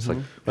 Mm-hmm. It's like,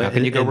 how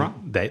can you go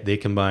wrong? They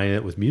combine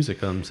it with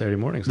music on Saturday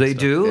mornings. They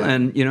do,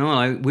 and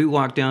we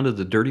walk down to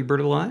the Dirty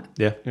Bird a lot.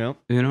 Yeah. And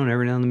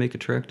every now and then make a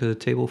trek to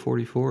Table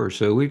 44.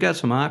 So we've got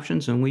some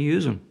options, and we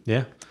use them.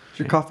 Yeah. Does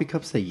your coffee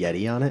cup say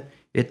Yeti on it?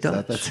 It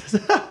does.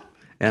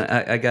 And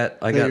I got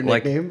your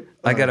like nickname?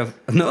 I got a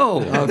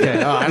no.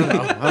 Okay. I don't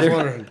know. I was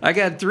wondering. I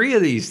got 3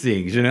 of these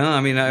things.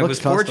 I mean, I was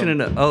fortunate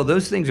enough. Oh,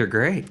 those things are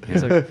great.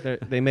 So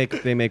they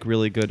make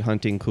really good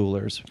hunting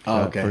coolers.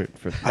 Oh, okay.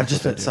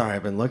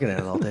 I've been looking at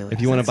it all day. Like,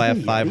 if you want to buy a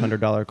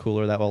 $500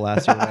 cooler that will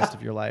last the rest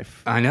of your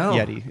life, I know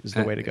Yeti is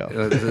the way to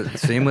go.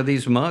 Same with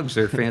these mugs;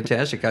 they're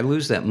fantastic. I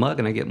lose that mug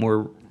and I get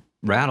more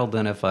rattled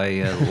than if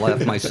I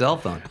left my cell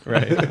phone.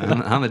 Right.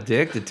 I'm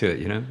addicted to it.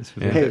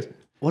 Hey,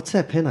 what's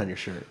that pin on your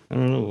shirt? I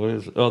don't know what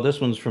is it. Oh,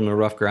 this one's from the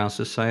Rough Grouse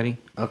Society.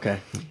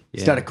 Okay.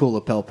 He's got a cool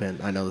lapel pin.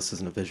 I know this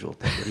isn't a visual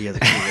thing, but he has a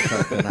cool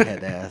lapel pin. I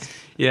had to ask.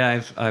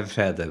 Yeah, I've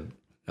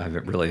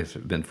really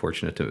been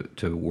fortunate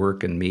to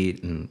work and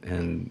meet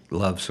and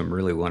love some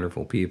really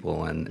wonderful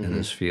people in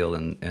this field.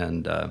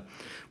 And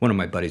one of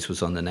my buddies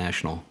was on the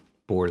national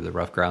board of the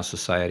Rough Grouse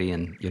Society,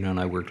 and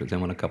I worked with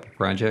him on a couple of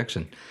projects,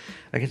 and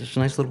I get this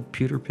nice little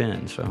pewter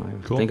pen, so I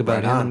think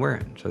about him and wear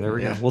it. So there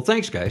we go. Well,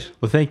 thanks, guys.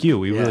 Well, thank you.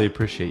 We really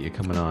appreciate you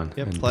coming on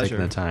and pleasure.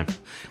 taking the time.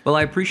 Well,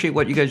 I appreciate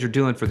what you guys are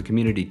doing for the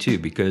community too,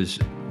 because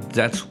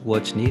that's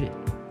what's needed.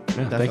 Yeah,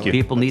 thank Definitely. you.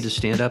 People need to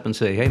stand up and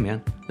say, "Hey,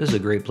 man, this is a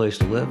great place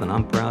to live, and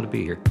I'm proud to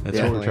be here." That's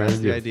Yeah. what we're trying That's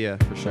to the do. idea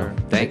for sure.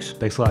 Thanks.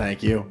 Thanks a lot.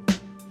 Thank you.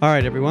 All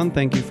right, everyone.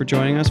 Thank you for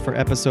joining us for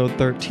episode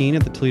 13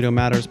 of the Toledo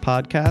Matters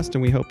podcast,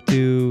 and we hope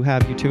to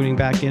have you tuning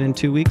back in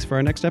 2 weeks for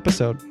our next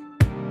episode.